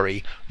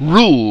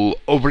 rule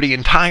over the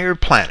entire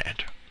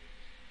planet?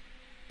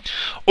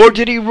 Or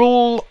did he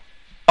rule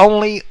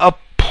only a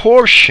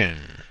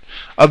portion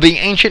of the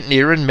ancient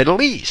Near and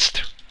Middle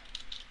East?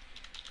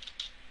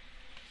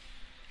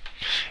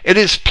 It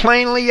is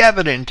plainly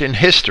evident in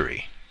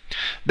history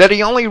that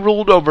he only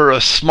ruled over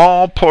a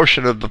small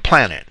portion of the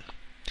planet.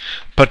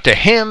 But to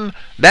him,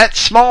 that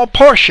small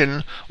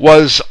portion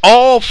was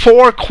all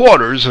four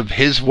quarters of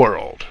his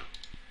world.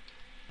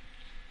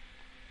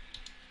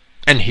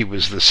 And he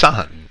was the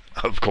sun,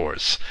 of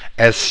course,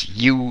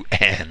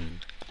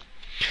 S-U-N.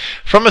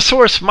 From a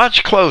source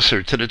much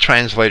closer to the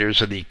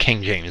translators of the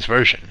King James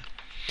Version,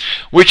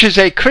 which is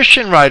a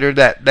Christian writer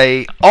that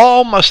they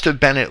all must have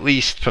been at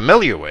least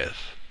familiar with,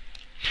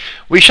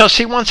 we shall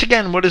see once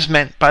again what is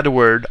meant by the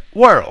word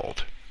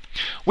world.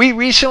 We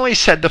recently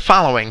said the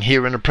following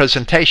here in a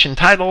presentation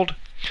titled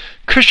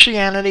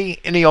Christianity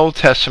in the Old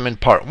Testament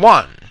Part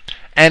 1,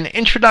 an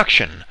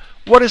Introduction,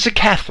 What is a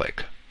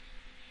Catholic?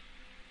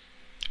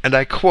 And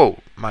I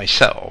quote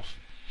myself.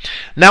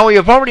 Now we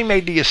have already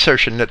made the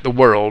assertion that the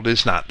world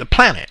is not the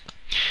planet.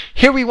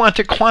 Here we want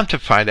to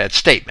quantify that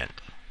statement.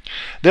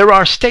 There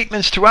are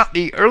statements throughout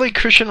the early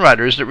Christian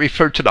writers that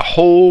refer to the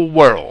whole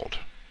world.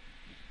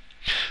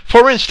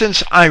 For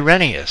instance,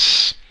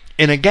 Irenaeus,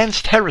 in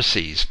Against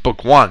Heresies,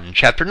 Book 1,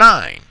 Chapter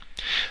 9,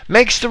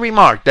 makes the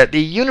remark that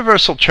the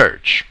universal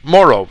church,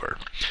 moreover,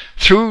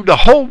 through the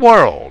whole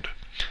world,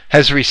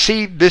 has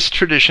received this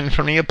tradition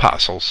from the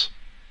apostles.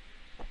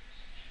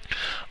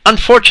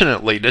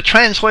 Unfortunately, the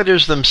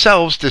translators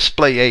themselves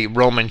display a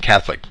Roman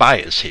Catholic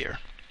bias here.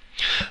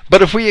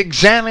 But if we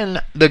examine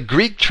the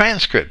Greek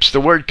transcripts,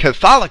 the word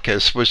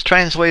Catholicus was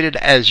translated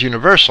as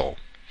universal.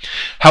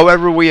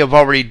 However, we have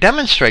already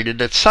demonstrated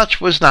that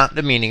such was not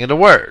the meaning of the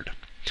word.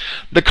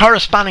 The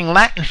corresponding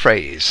Latin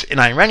phrase in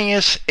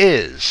Irenaeus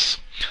is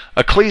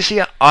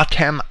Ecclesia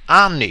autem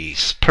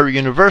omnes per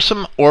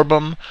universum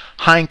orbum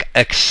hanc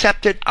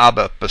acceptet ab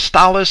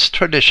apostolis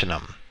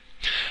traditionem.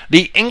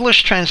 The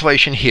English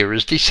translation here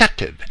is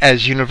deceptive,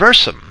 as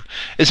universum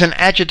is an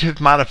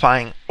adjective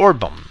modifying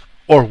orbum,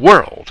 or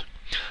world,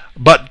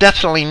 but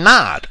definitely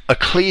not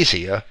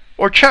ecclesia,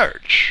 or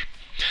church.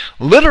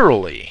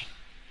 Literally,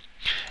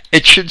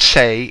 it should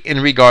say,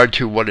 in regard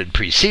to what had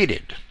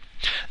preceded,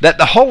 that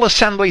the whole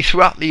assembly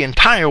throughout the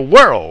entire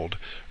world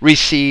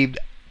received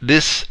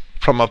this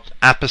from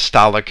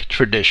apostolic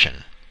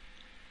tradition.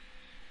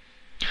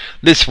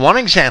 This one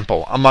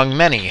example among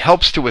many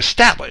helps to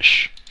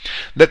establish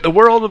that the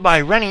world of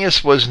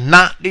Irenaeus was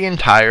not the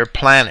entire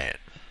planet.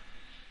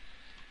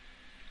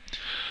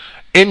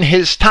 In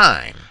his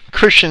time,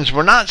 Christians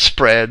were not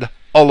spread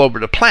all over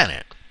the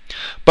planet,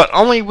 but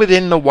only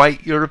within the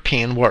white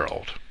European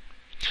world.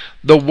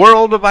 The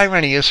world of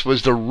Irenaeus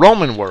was the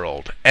Roman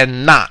world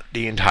and not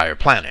the entire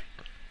planet.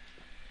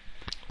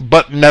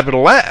 But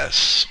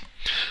nevertheless,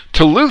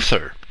 to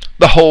Luther,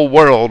 the whole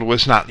world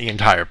was not the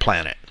entire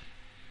planet.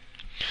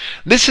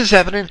 This is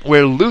evident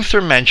where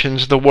Luther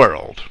mentions the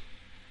world.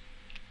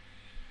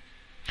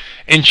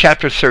 In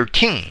chapter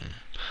 13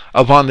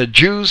 upon the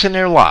Jews and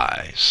their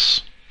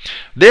lies.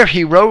 There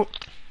he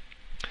wrote,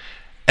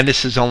 and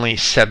this is only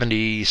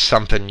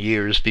 70-something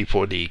years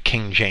before the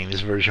King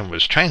James Version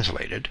was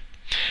translated.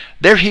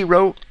 There he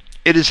wrote,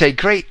 "It is a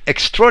great,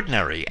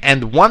 extraordinary,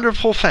 and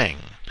wonderful thing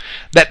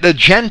that the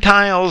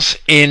Gentiles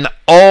in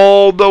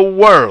all the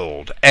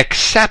world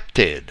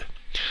accepted,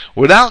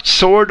 without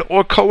sword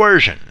or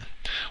coercion,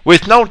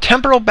 with no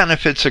temporal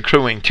benefits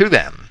accruing to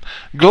them,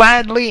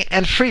 gladly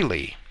and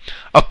freely,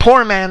 a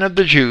poor man of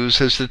the Jews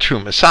as the true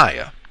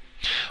Messiah,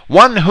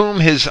 one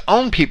whom his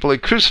own people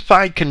had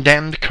crucified,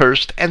 condemned,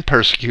 cursed, and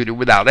persecuted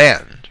without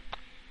end."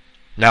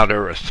 Now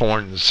there are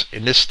thorns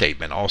in this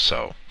statement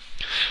also.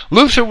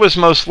 Luther was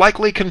most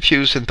likely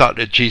confused and thought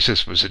that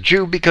Jesus was a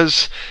Jew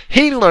because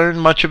he learned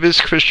much of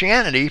his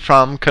Christianity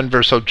from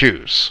converso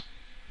Jews.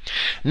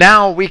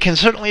 Now we can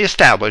certainly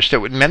establish that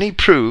with many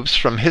proofs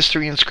from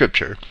history and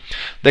scripture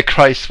that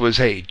Christ was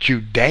a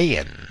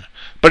Judean,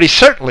 but he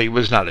certainly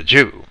was not a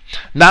Jew,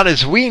 not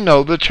as we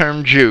know the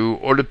term Jew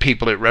or the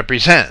people it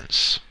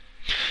represents.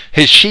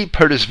 His sheep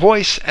heard his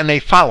voice and they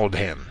followed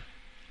him.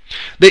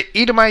 The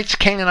Edomites,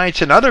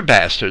 Canaanites, and other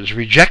bastards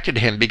rejected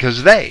him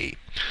because they,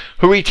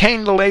 who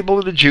retain the label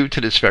of the Jew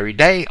to this very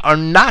day, are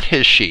not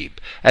his sheep,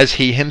 as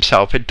he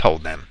himself had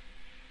told them.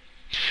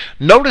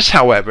 Notice,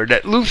 however,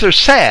 that Luther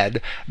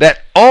said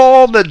that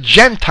all the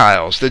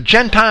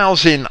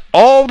Gentiles in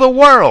all the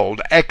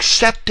world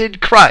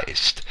accepted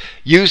Christ,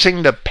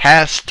 using the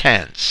past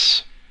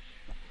tense.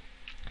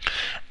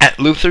 At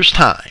Luther's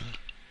time,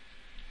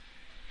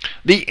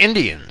 the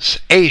Indians,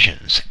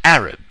 Asians,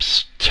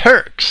 Arabs,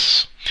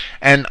 Turks,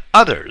 and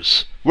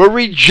others were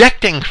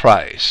rejecting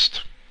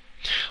Christ,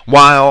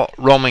 while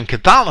Roman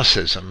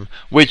Catholicism,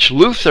 which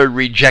Luther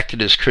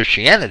rejected as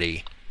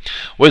Christianity,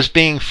 was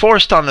being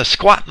forced on the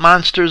squat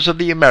monsters of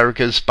the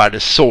Americas by the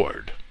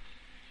sword,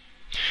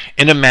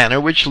 in a manner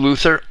which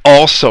Luther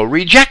also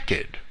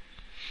rejected.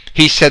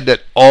 He said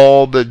that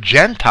all the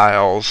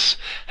Gentiles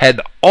had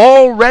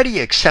already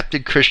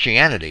accepted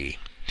Christianity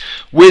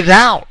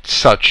without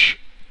sword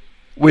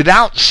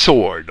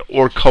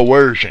or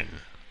coercion.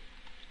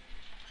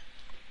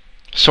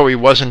 So he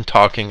wasn't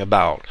talking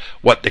about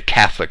what the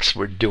Catholics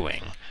were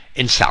doing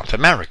in South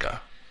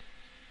America.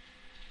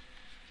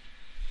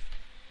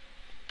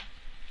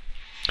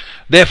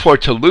 Therefore,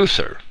 to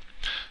Luther,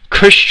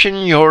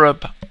 Christian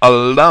Europe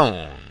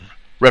alone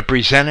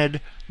represented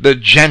the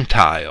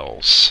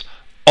Gentiles,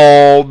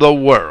 all the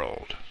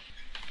world.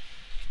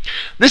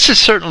 This is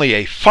certainly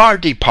a far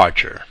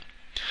departure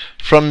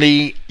from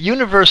the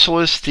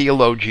Universalist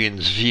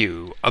theologian's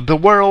view of the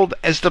world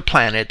as the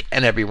planet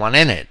and everyone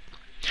in it,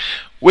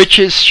 which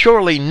is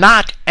surely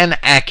not an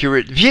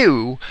accurate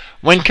view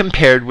when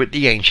compared with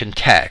the ancient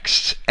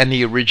texts and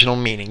the original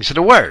meanings of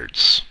the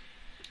words.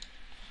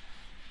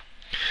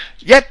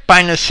 Yet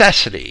by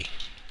necessity,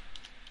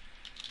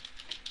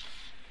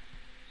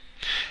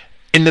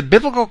 in the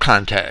biblical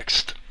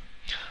context,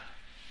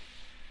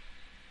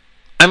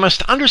 I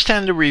must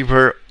understand the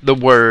word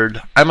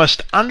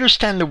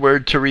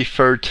to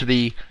refer to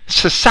the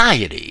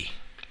society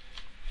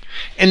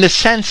in the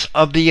sense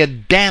of the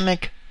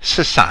Adamic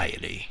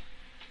society.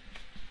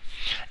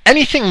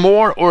 Anything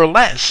more or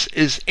less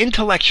is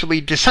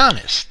intellectually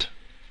dishonest.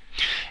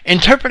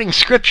 Interpreting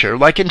Scripture,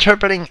 like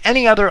interpreting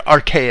any other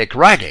archaic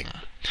writing,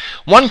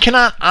 one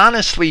cannot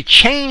honestly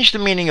change the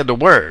meaning of the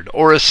word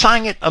or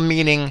assign it a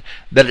meaning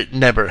that it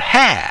never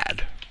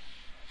had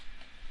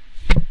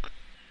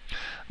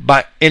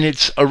in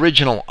its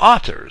original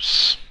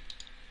authors,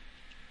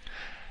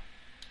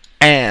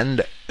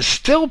 and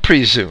still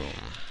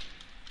presume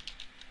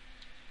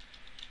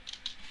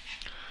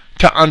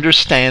to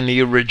understand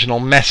the original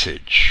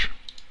message.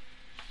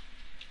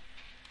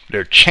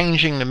 They're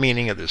changing the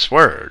meaning of this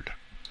word,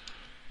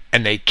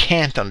 and they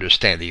can't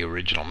understand the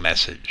original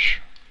message.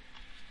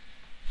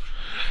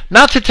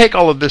 Now, to take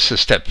all of this a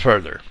step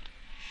further,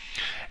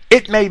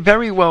 it may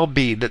very well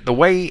be that the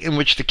way in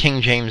which the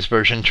King James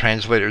Version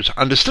translators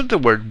understood the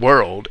word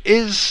world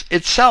is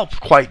itself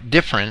quite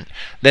different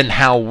than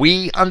how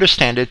we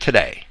understand it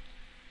today.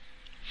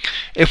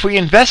 If we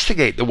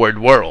investigate the word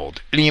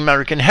world in the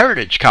American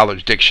Heritage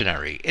College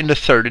Dictionary in the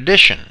 3rd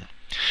edition,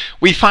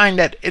 we find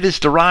that it is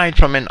derived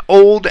from an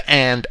Old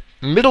and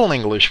Middle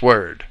English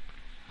word,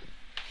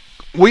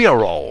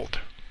 weorold,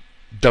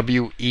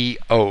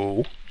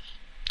 W-E-O-R-O-L-D,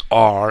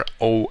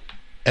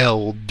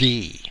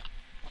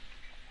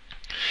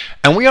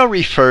 and we are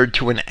referred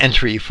to an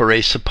entry for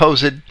a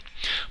supposed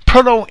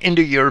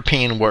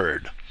Proto-Indo-European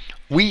word,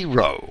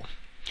 wero,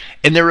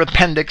 in their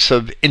appendix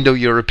of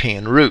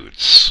Indo-European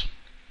roots.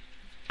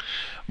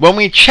 When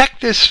we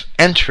check this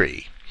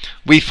entry,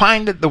 we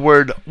find that the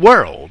word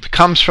world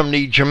comes from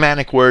the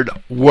Germanic word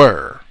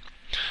wer,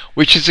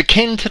 which is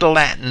akin to the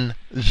Latin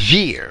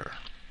vir,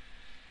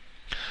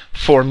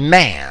 for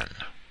man,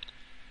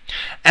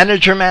 and a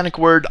Germanic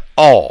word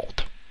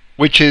ald,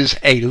 which is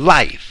a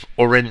life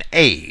or an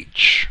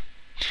age.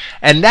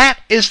 And that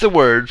is the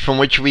word from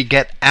which we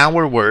get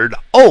our word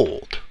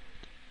old.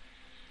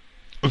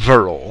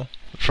 Virile,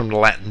 from the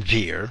Latin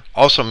vir,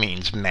 also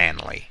means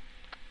manly.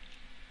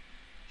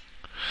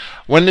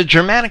 When the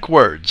Germanic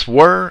words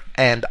were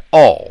and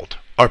ald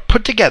are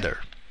put together,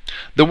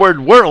 the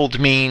word world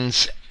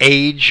means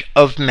age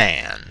of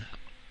man.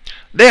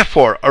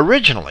 Therefore,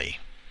 originally,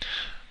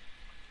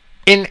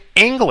 in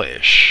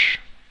English,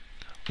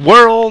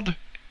 world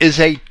is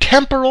a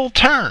temporal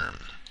term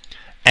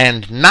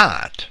and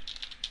not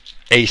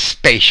a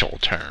spatial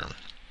term.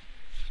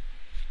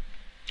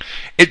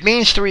 It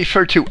means to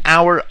refer to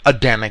our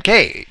Adamic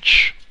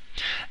age,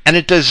 and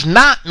it does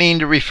not mean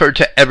to refer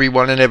to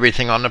everyone and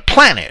everything on the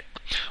planet,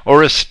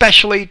 or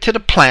especially to the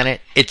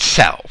planet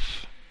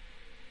itself.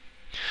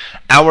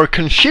 Our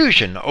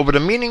confusion over the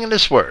meaning of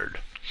this word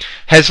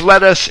has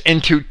led us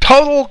into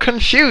total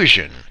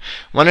confusion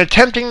when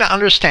attempting to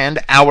understand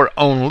our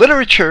own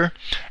literature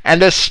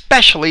and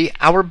especially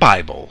our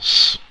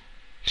Bibles.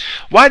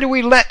 Why do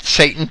we let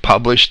Satan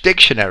publish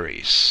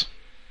dictionaries?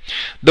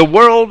 The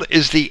world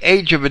is the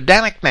age of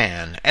Adamic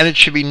man, and it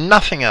should be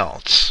nothing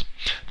else,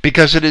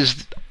 because it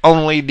is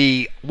only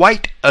the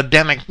white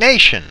Adamic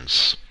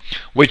nations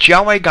which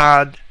Yahweh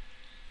God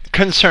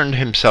concerned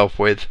himself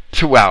with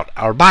throughout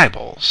our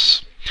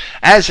Bibles,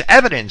 as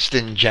evidenced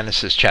in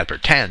Genesis chapter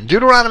 10,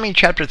 Deuteronomy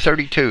chapter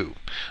 32,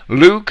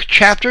 Luke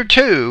chapter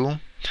 2,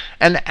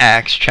 and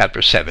Acts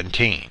chapter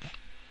 17.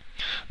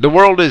 The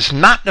world is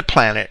not the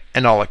planet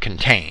and all it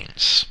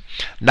contains,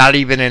 not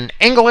even in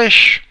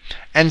English,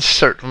 and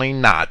certainly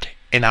not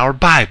in our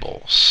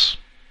Bibles.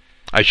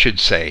 I should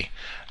say,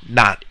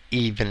 not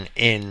even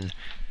in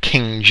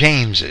King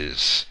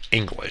James's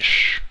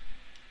English.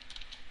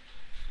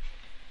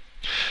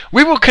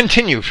 We will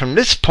continue from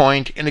this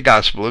point in the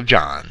Gospel of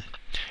John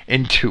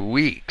in 2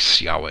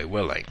 weeks, Yahweh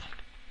willing.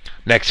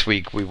 Next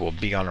week we will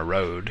be on a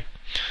road.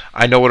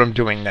 I know what I'm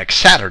doing next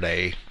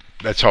Saturday.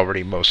 That's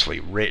already mostly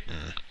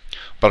written.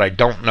 But I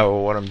don't know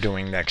what I'm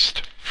doing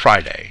next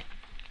Friday.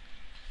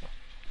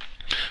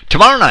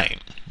 Tomorrow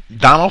night,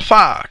 Donald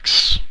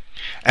Fox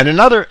and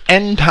another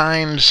End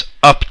Times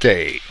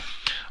update.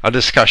 A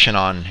discussion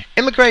on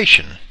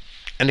immigration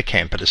in the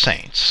camp of the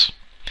saints.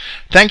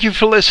 Thank you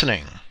for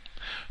listening.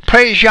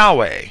 Praise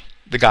Yahweh,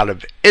 the God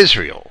of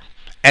Israel,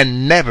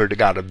 and never the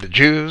God of the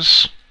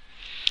Jews.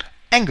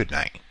 And good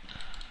night.